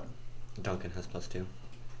plus shot? Duncan has +2.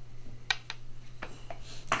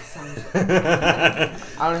 I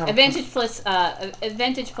don't have Advantage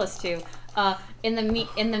plus 2. In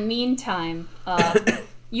the meantime,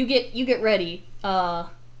 you get ready.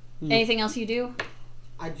 Anything else you do?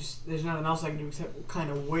 There's nothing else I can do except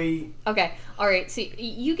kind of wait. Okay, alright, so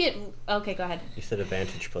you get, okay, go ahead. You said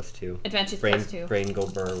advantage +2. Advantage Brain, +2. Brain go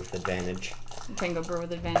burr with advantage. Brain go burr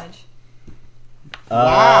with advantage.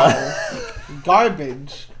 Wow.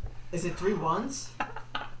 Garbage. Is it 3 1s?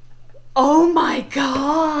 Oh my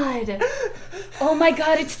god! Oh my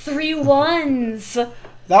god, it's 3 1s!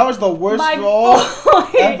 That was the worst My roll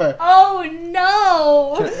boy. ever. Oh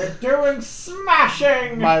no! We're doing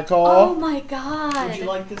smashing! Michael. Oh my god! Would you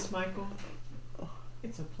like this, Michael?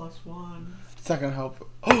 It's a +1. Second help.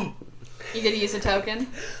 You gonna use a token?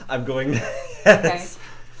 I'm going. Okay.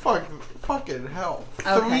 Fucking hell.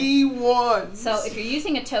 Okay. 3 1s. So if you're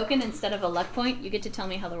using a token instead of a luck point, you get to tell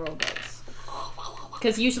me how the roll goes.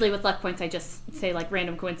 Because usually with luck points I just say like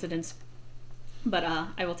random coincidence. But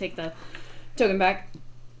I will take the token back.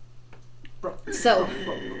 So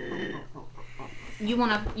you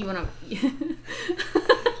wanna He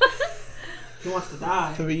wants to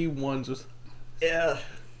die. 3 1s was. Yeah.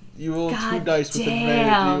 You rolled God 2 dice with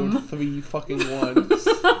damn. advantage. You rolled 3 fucking 1s.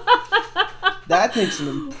 That takes an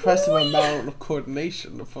impressive amount of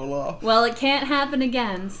coordination to pull off. Well, it can't happen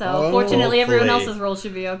again, so Oh. fortunately everyone Hopefully. else's roll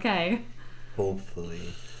should be okay.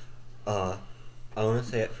 Hopefully. I want to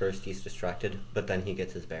say at first he's distracted, but then he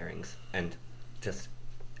gets his bearings and just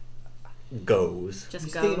goes. Just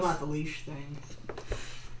He's goes. thinking about the leash thing.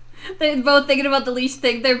 They're both thinking about the leash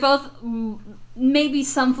thing. They're both maybe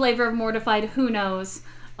some flavor of mortified. Who knows?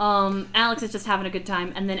 Alex is just having a good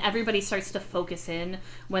time, and then everybody starts to focus in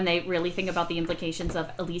when they really think about the implications of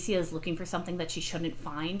Alicia is looking for something that she shouldn't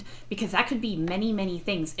find, because that could be many, many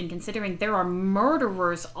things. And considering there are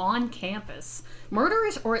murderers on campus,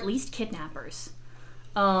 murderers or at least kidnappers,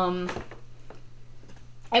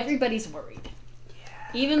 everybody's worried.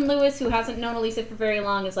 Even Lewis, who hasn't known Alicia for very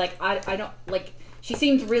long, is like, I don't like. She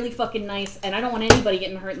seems really fucking nice, and I don't want anybody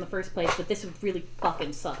getting hurt in the first place, but this would really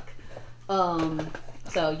fucking suck.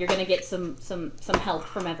 So you're gonna get some help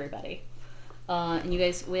from everybody, and you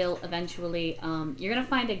guys will eventually. You're gonna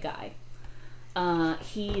find a guy.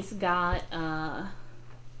 He's got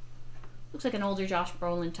looks like an older Josh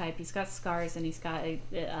Brolin type. He's got scars and he's got a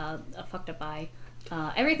fucked up eye.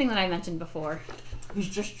 Everything that I mentioned before. He's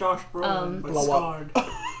just Josh Brolin, but blow scarred.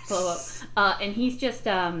 Blow up. And he's just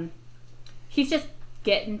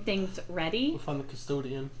getting things ready. We'll find the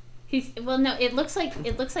custodian. It looks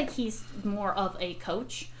like he's more of a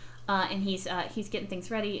coach, and he's getting things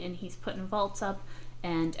ready and he's putting vaults up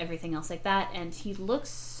and everything else like that, and he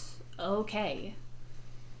looks okay.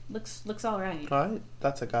 Looks all right. Alright,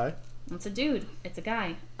 that's a guy. It's a dude. It's a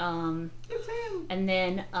guy. And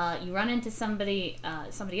then you run into somebody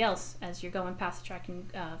else as you're going past the track and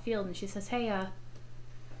field, and she says, "Hey,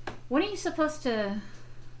 when are you supposed to?"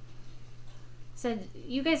 Said,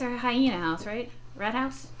 "You guys are Hyena House, right? Rat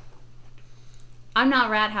House." I'm not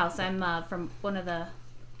Rat House. I'm from one of the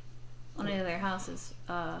other houses.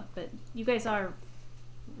 But you guys are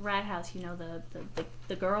Rat House. You know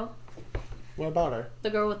the girl. What about her? The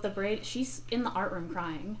girl with the braid. She's in the art room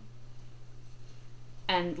crying.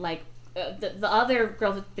 And like the other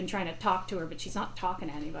girls have been trying to talk to her, but she's not talking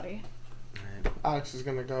to anybody. Alex is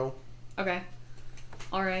gonna go. Okay.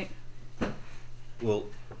 All right. Well,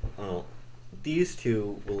 these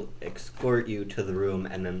two will escort you to the room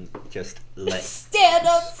and then just let... Stand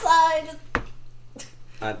outside!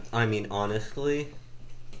 I mean, honestly,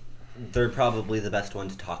 they're probably the best one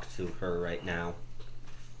to talk to her right now.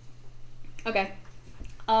 Okay.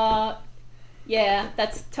 Yeah,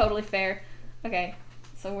 that's totally fair. Okay.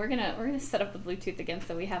 So we're gonna set up the Bluetooth again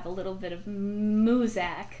so we have a little bit of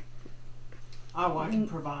music. Oh, I can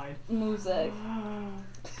provide. Music.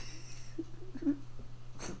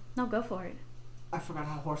 No, go for it. I forgot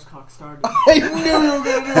how horsecock started. I knew you were gonna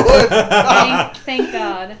do it! Thank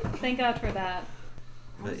God. Thank God for that.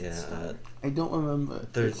 But yeah, I don't remember.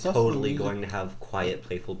 they're It's just totally the music. going to have quiet,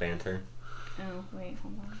 playful banter. Oh, wait,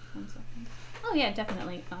 hold on 1 second. Oh yeah,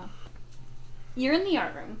 definitely. You're in the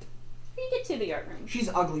art room. You get to the art room. She's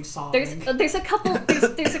ugly sobbing. There's a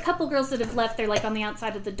couple girls that have left. They're like on the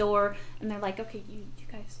outside of the door, and they're like, okay, you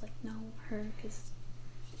guys like know her because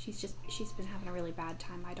she's been having a really bad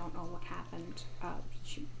time. I don't know what happened.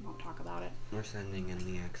 She won't talk about it. We're sending in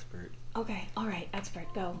the expert. Okay, all right,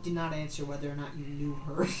 expert, go. Did not answer whether or not you knew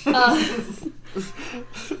her.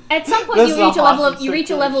 At some point, This is a you reach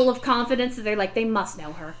a hostage level of confidence that they're like, they must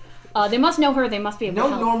know her. They must know her. They must be able to No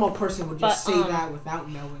help. normal person would just But, say that without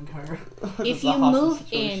knowing her. If you move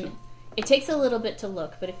in, it takes a little bit to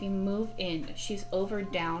look, but if you move in, she's over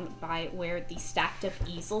down by where the stacked up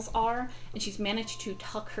easels are, and she's managed to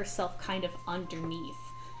tuck herself kind of underneath,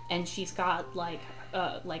 and she's got like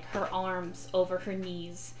her arms over her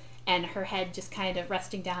knees and her head just kind of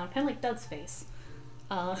resting down, kind of like Doug's face.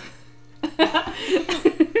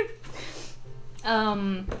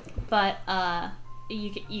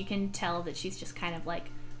 You can tell that she's just kind of like.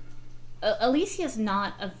 Alicia's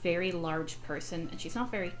not a very large person, and she's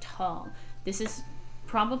not very tall. This is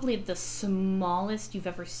probably the smallest you've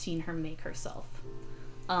ever seen her make herself.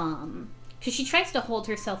 Because she tries to hold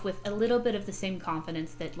herself with a little bit of the same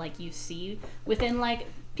confidence that, like, you see within, like,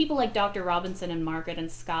 people like Dr. Robinson and Margaret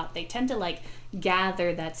and Scott. They tend to, like,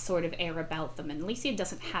 gather that sort of air about them. And Alicia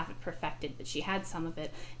doesn't have it perfected, but she had some of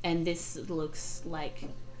it. And this looks like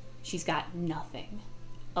she's got nothing.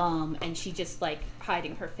 And she just, like,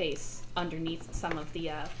 hiding her face underneath some of the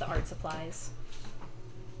art supplies.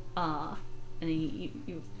 And then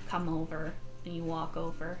you come over and you walk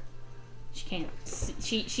over. She can't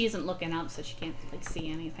see, she isn't looking up, so she can't, like, see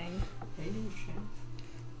anything.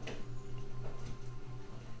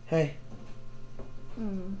 Hey.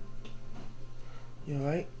 You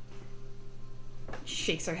alright? She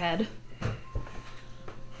shakes her head.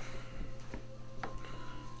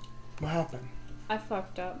 What happened? I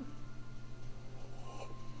fucked up.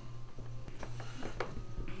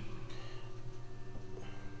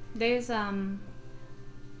 There's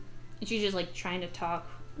she's just like trying to talk,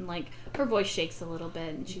 and like her voice shakes a little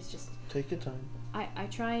bit, and she's just, Take your time. I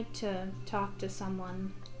tried to talk to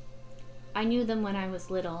someone. I knew them when I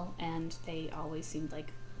was little, and they always seemed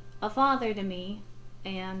like a father to me,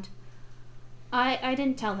 and I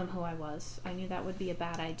didn't tell them who I was. I knew that would be a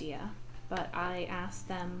bad idea, but I asked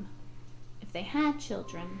them if they had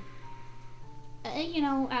children.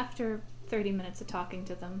 After 30 minutes of talking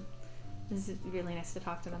to them. This is really nice to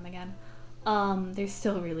talk to them again. They're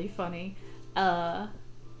still really funny.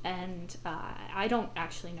 And I don't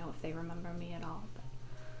actually know if they remember me at all. But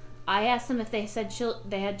I asked them if they said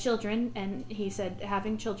they had children, and he said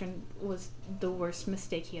having children was the worst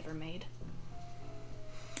mistake he ever made.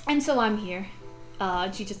 And so I'm here.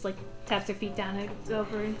 She just like taps her feet down and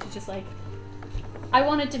over, and she's just like, I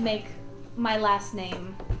wanted to make my last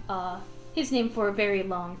name his name for a very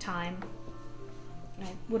long time. I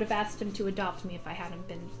would have asked him to adopt me if I hadn't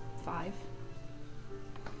been 5.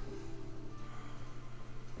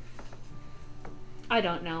 I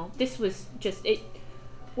don't know. This was just it.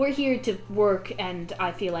 We're here to work, and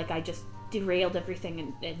I feel like I just derailed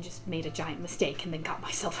everything and just made a giant mistake, and then got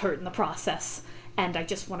myself hurt in the process. And I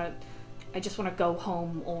just want to go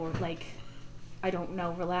home, or like, I don't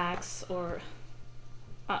know, relax, or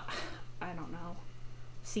I don't know,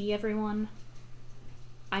 see everyone.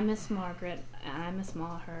 I miss Margaret, and I miss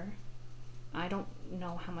Maher. I don't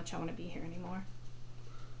know how much I want to be here anymore.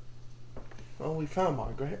 Well, we found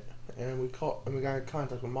Margaret, and we got in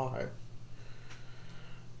contact with Maher.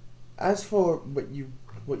 As for what you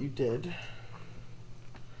did,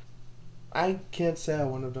 I can't say I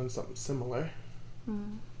wouldn't have done something similar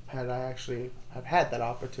had I actually have had that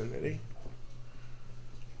opportunity.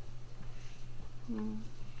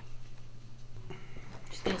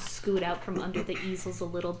 Just gonna scoot out from under the easels a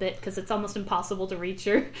little bit because it's almost impossible to reach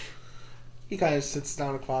her. He kind of sits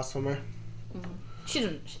down across from her. She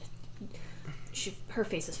doesn't. Her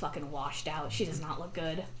face is fucking washed out. She does not look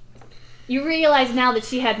good. You realize now that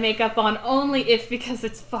she had makeup on only if because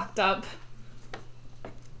it's fucked up.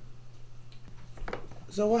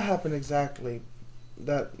 So what happened exactly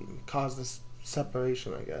that caused this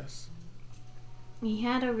separation, I guess? He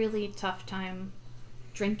had a really tough time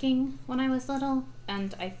drinking when I was little,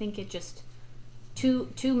 and I think it just too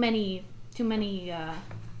many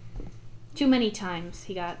times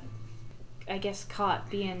he got, I guess, caught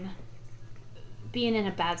being in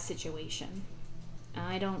a bad situation.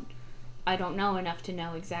 I don't know enough to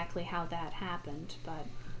know exactly how that happened, but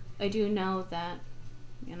I do know that,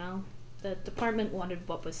 the department wanted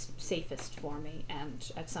what was safest for me,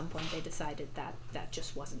 and at some point they decided that that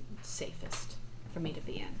just wasn't safest for me to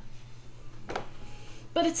be in.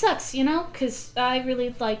 But it sucks, because I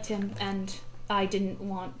really liked him, and I didn't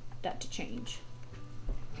want that to change.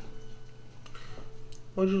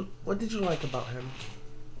 What did you like about him?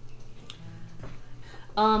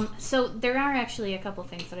 So there are actually a couple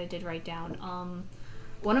things that I did write down.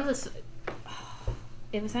 One of the,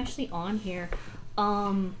 it was actually on here.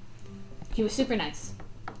 He was super nice.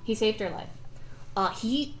 He saved her life.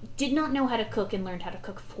 He did not know how to cook and learned how to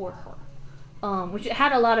cook for her. Which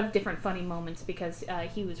had a lot of different funny moments because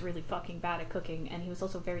he was really fucking bad at cooking, and he was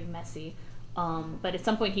also very messy. But at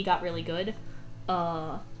some point he got really good.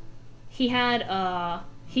 He tried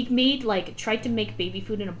to make baby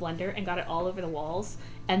food in a blender and got it all over the walls,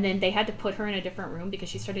 and then they had to put her in a different room because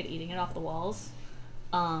she started eating it off the walls.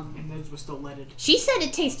 And those were still leaded. She said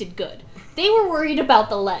it tasted good. They were worried about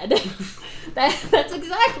the lead. That's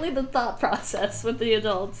exactly the thought process with the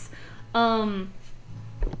adults. But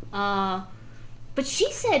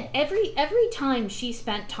she said every time she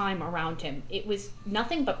spent time around him, it was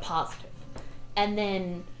nothing but positive. And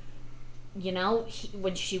then,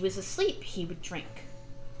 when she was asleep, he would drink.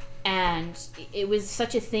 And it was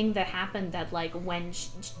such a thing that happened that, like, when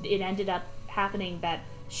it ended up happening that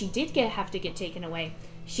she did have to get taken away,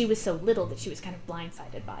 she was so little that she was kind of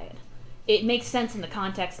blindsided by it. It makes sense in the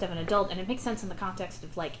context of an adult, and it makes sense in the context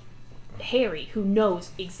of, like, Harry, who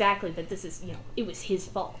knows exactly that this is, it was his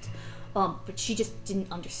fault. But she just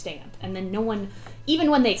didn't understand. And then no one,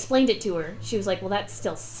 even when they explained it to her, she was like, well, that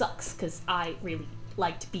still sucks, because I really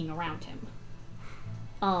liked being around him.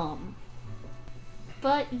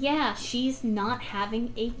 But yeah, she's not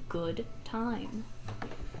having a good time.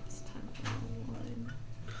 It's time for wine.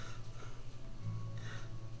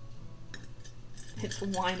 It's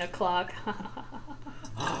wine o'clock.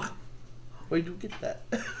 Where'd you get that?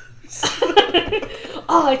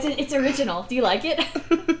 Oh, it's original. Do you like it?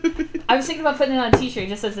 I was thinking about putting it on a t-shirt. It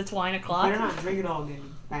just says it's wine o'clock. Better not drink it all, you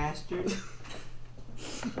bastard.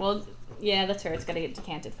 Well, yeah, that's fair. It's gotta get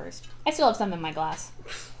decanted first. I still have some in my glass.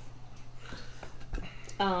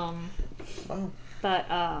 Wow.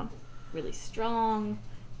 But really strong,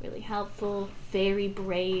 really helpful, very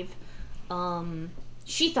brave.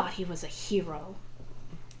 She thought he was a hero,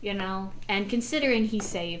 you know? And considering he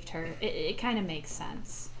saved her, it kind of makes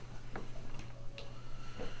sense.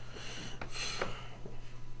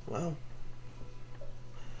 Well,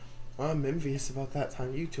 I'm envious about that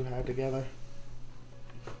time you two had together.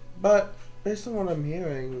 But, based on what I'm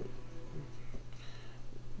hearing,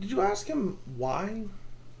 did you ask him why?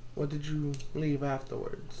 Or did you leave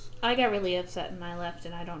afterwards? I got really upset and I left,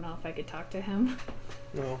 and I don't know if I could talk to him.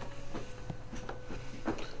 No.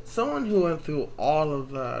 Someone who went through all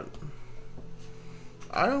of that,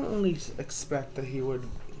 I don't really expect that he would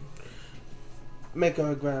make a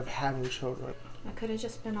regret of having children. I could have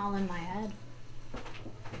just been all in my head.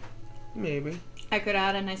 Maybe. I could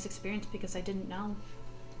have had a nice experience because I didn't know.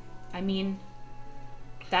 I mean,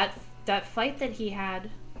 that fight that he had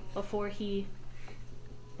before he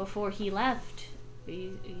left,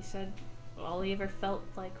 he said all he ever felt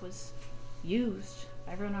like was used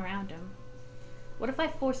by everyone around him. What if I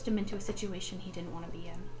forced him into a situation he didn't want to be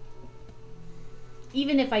in?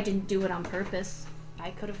 Even if I didn't do it on purpose,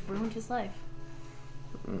 I could have ruined his life.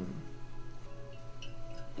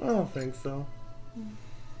 I don't think so.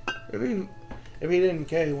 If he didn't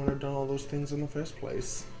care, he wouldn't have done all those things in the first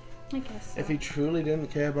place. I guess so. If he truly didn't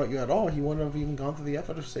care about you at all, he wouldn't have even gone through the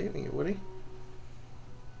effort of saving you, would he?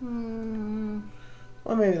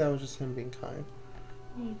 Or maybe that was just him being kind.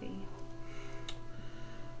 Maybe.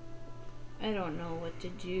 I don't know what to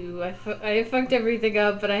do. I fucked everything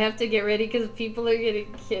up, but I have to get ready because people are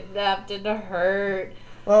getting kidnapped and hurt.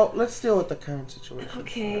 Well, let's deal with the current situation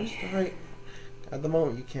Okay. first, right? At the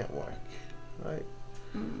moment, you can't work, right?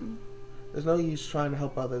 There's no use trying to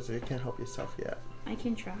help others if you can't help yourself yet. I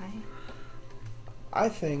can try. I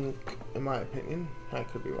think, in my opinion, I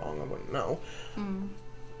could be wrong, I wouldn't know.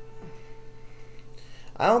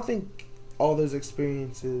 I don't think all those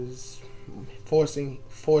experiences, forcing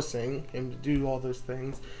him to do all those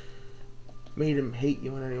things, made him hate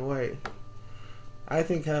you in any way. I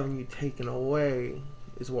think having you taken away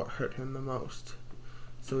is what hurt him the most.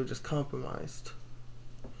 So he just compromised.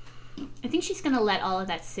 I think she's gonna let all of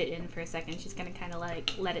that sit in for a second. She's gonna kind of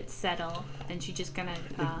like let it settle, and she's just gonna.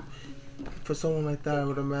 For someone like that, I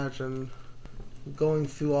would imagine going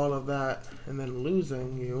through all of that and then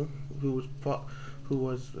losing you, who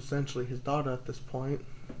was essentially his daughter at this point,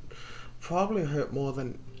 probably hurt more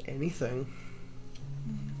than anything.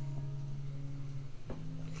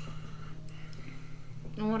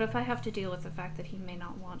 And what if I have to deal with the fact that he may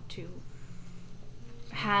not want to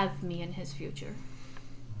have me in his future?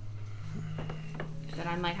 That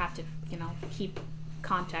I might have to, keep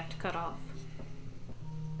contact cut off.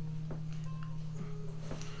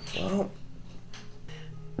 Well,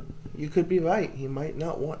 you could be right. He might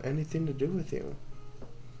not want anything to do with you.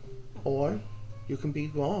 Or you can be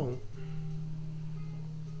wrong.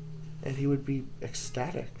 And he would be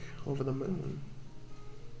ecstatic, over the moon.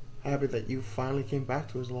 Happy that you finally came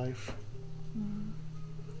back to his life.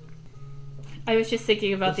 I was just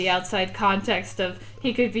thinking about the outside context of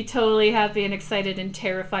he could be totally happy and excited and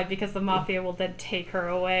terrified because the mafia will then take her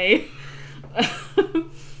away.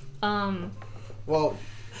 Well,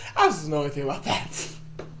 I just know anything about that.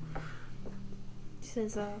 He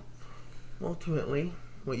says, Ultimately,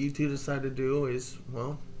 what you two decide to do is,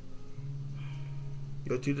 well,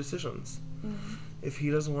 your two decisions. If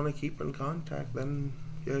he doesn't want to keep in contact, then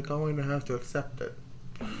you're going to have to accept it.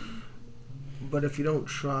 But if you don't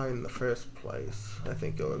try in the first place, I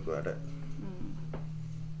think you'll regret it.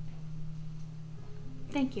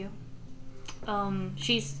 Thank you.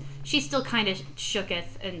 She's still kind of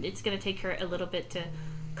shooketh, and it's gonna take her a little bit to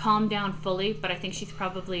calm down fully, but I think she's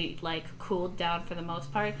probably cooled down for the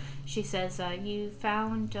most part. She says, you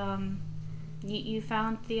found you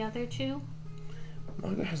found the other two?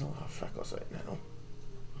 Margaret has a lot of freckles right now.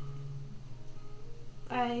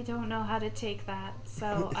 I don't know how to take that,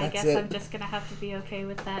 so I That's guess it. I'm just gonna have to be okay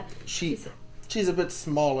with that. She's a bit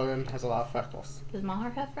smaller and has a lot of freckles. Does Maher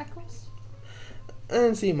have freckles? I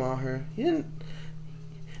didn't see Maher. He didn't.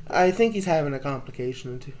 I think he's having a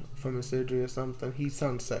complication from a surgery or something. He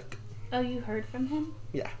sounds sick. Oh, you heard from him?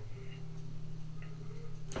 Yeah.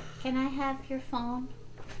 Can I have your phone?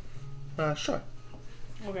 Sure.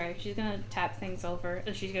 Okay, she's gonna tap things over,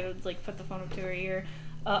 and she's gonna put the phone up to her ear.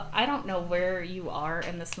 I don't know where you are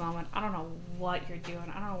in this moment. I don't know what you're doing.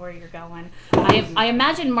 I don't know where you're going. I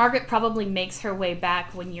imagine Margaret probably makes her way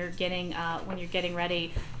back when you're getting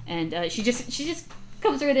ready, and she just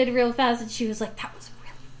comes right in real fast, and she was like, "That was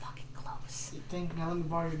really fucking close." think. Now let me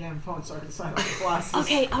borrow your damn phone so I can sign up for classes.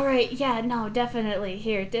 Okay, all right, yeah, no, definitely.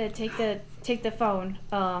 Here, take the phone.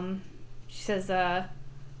 She says, I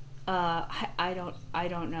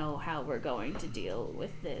don't know how we're going to deal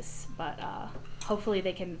with this, but hopefully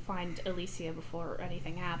they can find Alicia before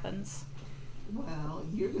anything happens. Well,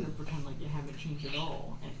 you're gonna pretend like you haven't changed at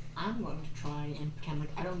all, and I'm going to try and pretend like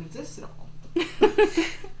I don't exist at all.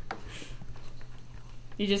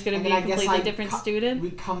 You're just gonna And be then a I guess completely different student?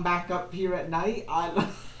 We come back up here at night. I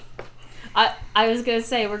was gonna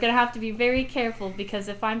say, we're gonna have to be very careful, because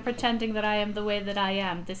if I'm pretending that I am the way that I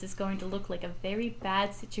am, this is going to look like a very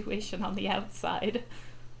bad situation on the outside.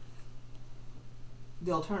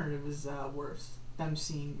 The alternative is worse. Them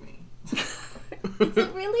seeing me. Is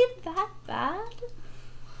it really that bad?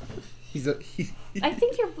 I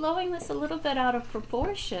think you're blowing this a little bit out of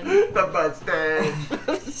proportion. The best.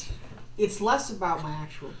 It's less about my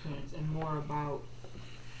actual appearance and more about,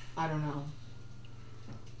 I don't know.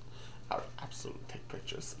 I would absolutely take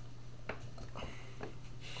pictures.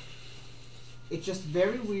 It's just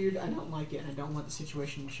very weird. I don't like it, and I don't want the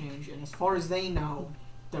situation to change. And as far as they know,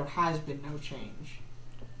 there has been no change.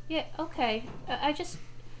 Yeah, okay. I guess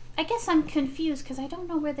I'm confused because I don't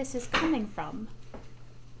know where this is coming from.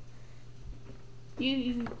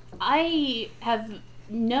 I have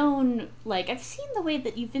known, like, I've seen the way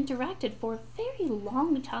that you've interacted for a very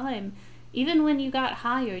long time. Even when you got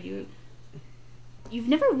hired, you've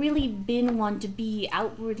never really been one to be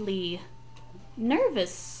outwardly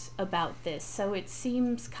nervous about this, so it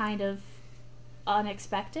seems kind of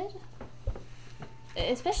unexpected.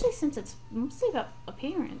 Especially since it's mostly about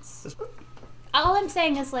appearance. All I'm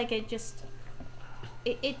saying is, like,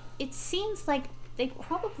 it seems like they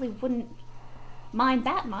probably wouldn't mind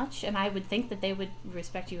that much, and I would think that they would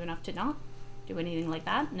respect you enough to not do anything like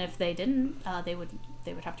that. And if they didn't, they would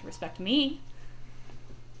have to respect me.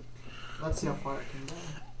 Let's see how far it can go.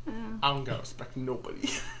 I'm gonna respect nobody.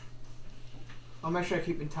 I'll make sure I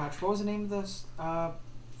keep in touch. What was the name of this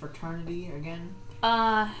fraternity again?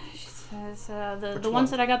 She says the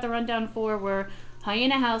ones that I got the rundown for were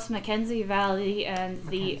Hyena House, Mackenzie Valley, and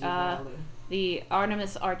Mackenzie Valley. the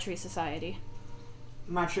Artemis Archery Society.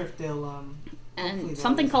 I'm not sure if they'll And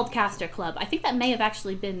something called Caster Club. I think that may have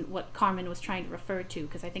actually been what Carmen was trying to refer to,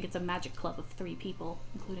 because I think it's a magic club of 3 people,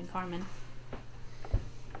 including Carmen.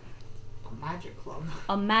 A magic club.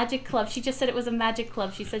 A magic club. She just said it was a magic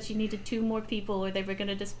club. She said she needed 2 more people or they were going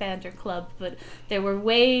to disband her club, but there were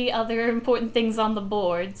way other important things on the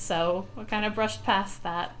board, so I kind of brushed past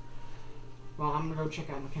that. Well, I'm gonna go check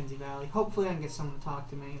out Mackenzie Valley. Hopefully I can get someone to talk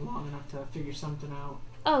to me long enough to figure something out.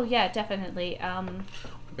 Oh, yeah, definitely. I'm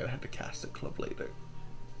gonna have to cast a club later.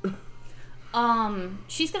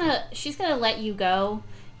 She's gonna let you go.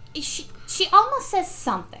 She almost says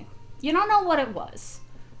something. You don't know what it was.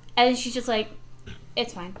 And she's just like,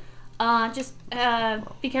 it's fine. Just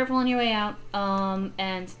be careful on your way out.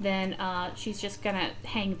 And then she's just gonna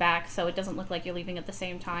hang back so it doesn't look like you're leaving at the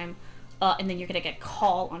same time. And then you're gonna get a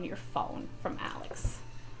call on your phone from Alex.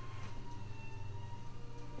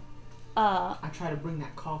 I try to bring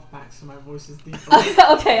that cough back so my voice is deeper.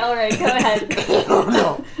 Okay, alright, go ahead. Oh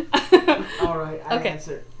no. Alright, I Okay.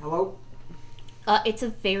 answer. Hello? It's a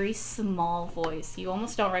very small voice. You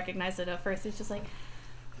almost don't recognize it at first. It's just like,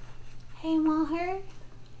 hey, Maher?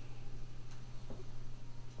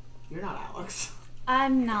 You're not Alex.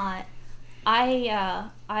 I'm not.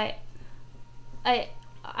 I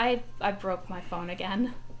broke my phone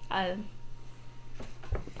again.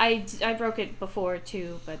 I broke it before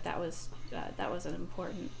too, but that wasn't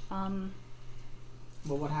important. Well,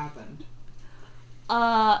 what happened?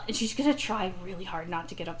 And she's gonna try really hard not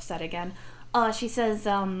to get upset again. She says,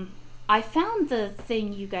 I found the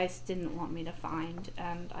thing you guys didn't want me to find,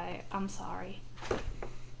 and I'm sorry.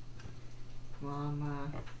 Well,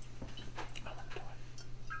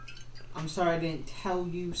 I'm sorry I didn't tell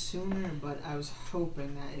you sooner, but I was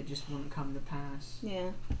hoping that it just wouldn't come to pass.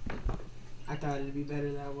 Yeah. I thought it'd be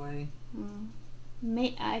better that way.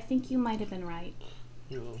 I think you might have been right.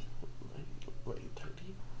 What, you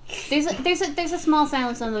 30? There's a small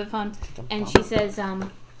silence on the phone, and she says,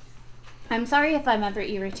 I'm sorry if I'm ever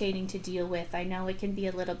irritating to deal with. I know it can be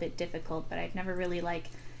a little bit difficult, but I've never really,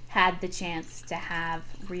 had the chance to have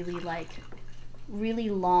really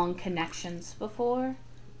long connections before.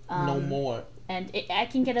 No more. And I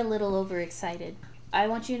can get a little overexcited. I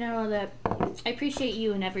want you to know that I appreciate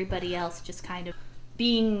you and everybody else just kind of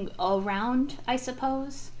being around, I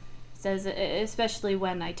suppose. Says, especially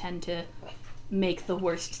when I tend to make the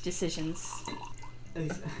worst decisions.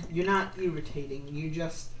 You're not irritating, you're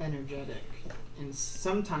just energetic. And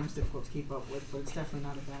sometimes difficult to keep up with, but it's definitely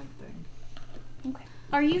not a bad thing. Okay.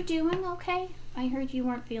 Are you doing okay? I heard you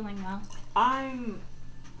weren't feeling well. I'm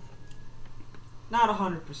not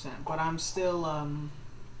 100%, but I'm still I'm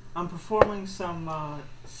performing some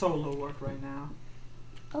solo work right now.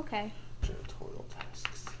 Okay. Janitorial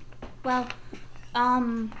tasks. Well,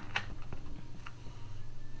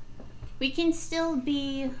 we can still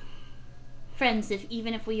be friends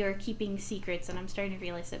even if we are keeping secrets, and I'm starting to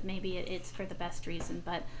realize that maybe it's for the best reason,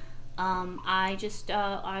 but I just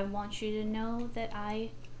I want you to know that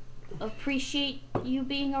I appreciate you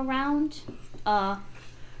being around,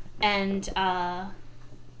 and I'm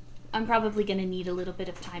probably gonna need a little bit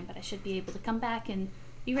of time, but I should be able to come back and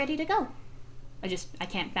be ready to go. I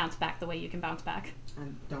can't bounce back the way you can bounce back.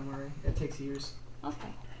 And don't worry, it takes years.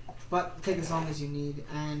 Okay. But take as long as you need,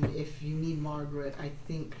 and if you need Margaret, I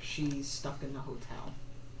think she's stuck in the hotel.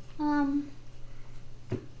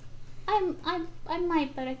 I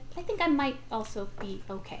might, but I think I might also be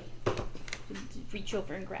okay. Reach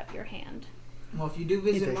over and grab your hand. Well, if you do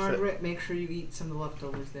visit takes Margaret, make sure you eat some of the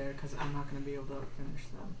leftovers there, because I'm not going to be able to finish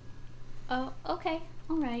them. Oh, okay.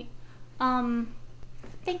 All right.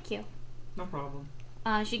 Thank you. No problem.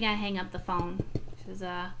 She's gonna hang up the phone. She says,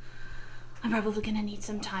 I'm probably gonna need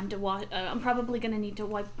some time to I'm probably gonna need to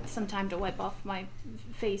wipe some time to wipe off my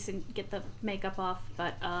face and get the makeup off.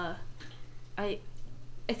 But I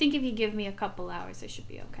think if you give me a couple hours, I should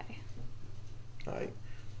be okay. Alright.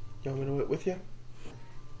 You want me to wait with you?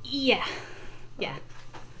 Yeah.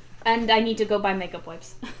 And I need to go buy makeup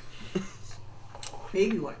wipes.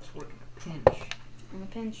 Baby wipes work in a pinch. In a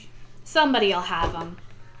pinch. Somebody'll have them.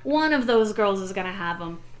 One of those girls is gonna have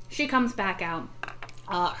them. She comes back out.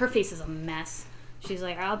 Her face is a mess. She's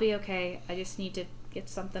like, I'll be okay. I just need to get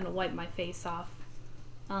something to wipe my face off.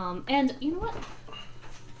 And you know what?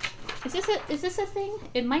 Is this a thing?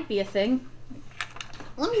 It might be a thing.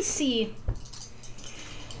 Let me see.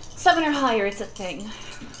 7 or higher, it's a thing.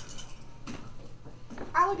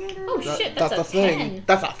 Alligator. Oh shit, that's a 10. thing.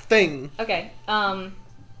 That's a thing. Okay.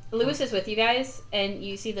 Lewis is with you guys, and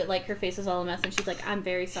you see that like her face is all a mess, and she's like, "I'm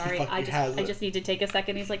very sorry. I just need to take a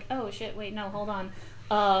second." He's like, "Oh shit, wait, no, hold on."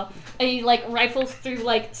 And he like rifles through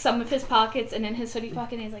like some of his pockets, and in his hoodie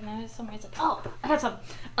pocket, and he's like, "No, there's somewhere." He's like, "Oh, I got some."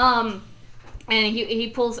 And he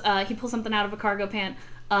pulls something out of a cargo pant,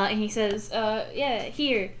 and he says, "Yeah,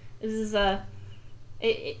 here. This is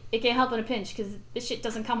it can't help in a pinch because this shit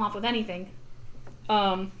doesn't come off with anything."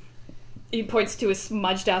 He points to a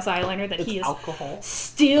smudged ass eyeliner that he is alcohol.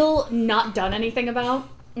 still not done anything about.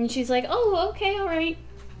 And she's like, "Oh, okay, all right."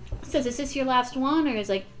 Says, "Is this your last one?" Or is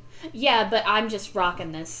like, "Yeah, but I'm just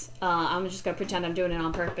rocking this. I'm just gonna pretend I'm doing it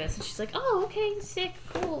on purpose." And she's like, "Oh, okay, sick,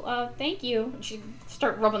 cool. Thank you." And she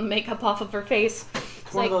start rubbing the makeup off of her face.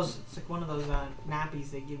 It's like one of those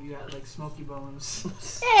nappies they give you at like Smoky Bones.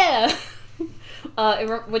 Yeah.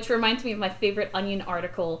 Which reminds me of my favorite Onion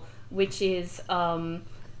article, which is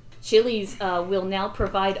Chili's will now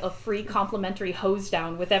provide a free complimentary hose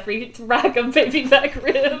down with every rack of baby back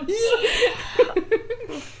ribs.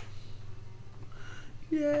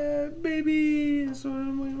 Yeah, baby. That's what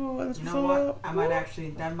I'm like, oh, that's You what's know what? up. That might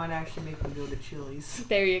actually make me go to Chili's.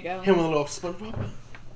 There you go. Him with a little SpongeBob.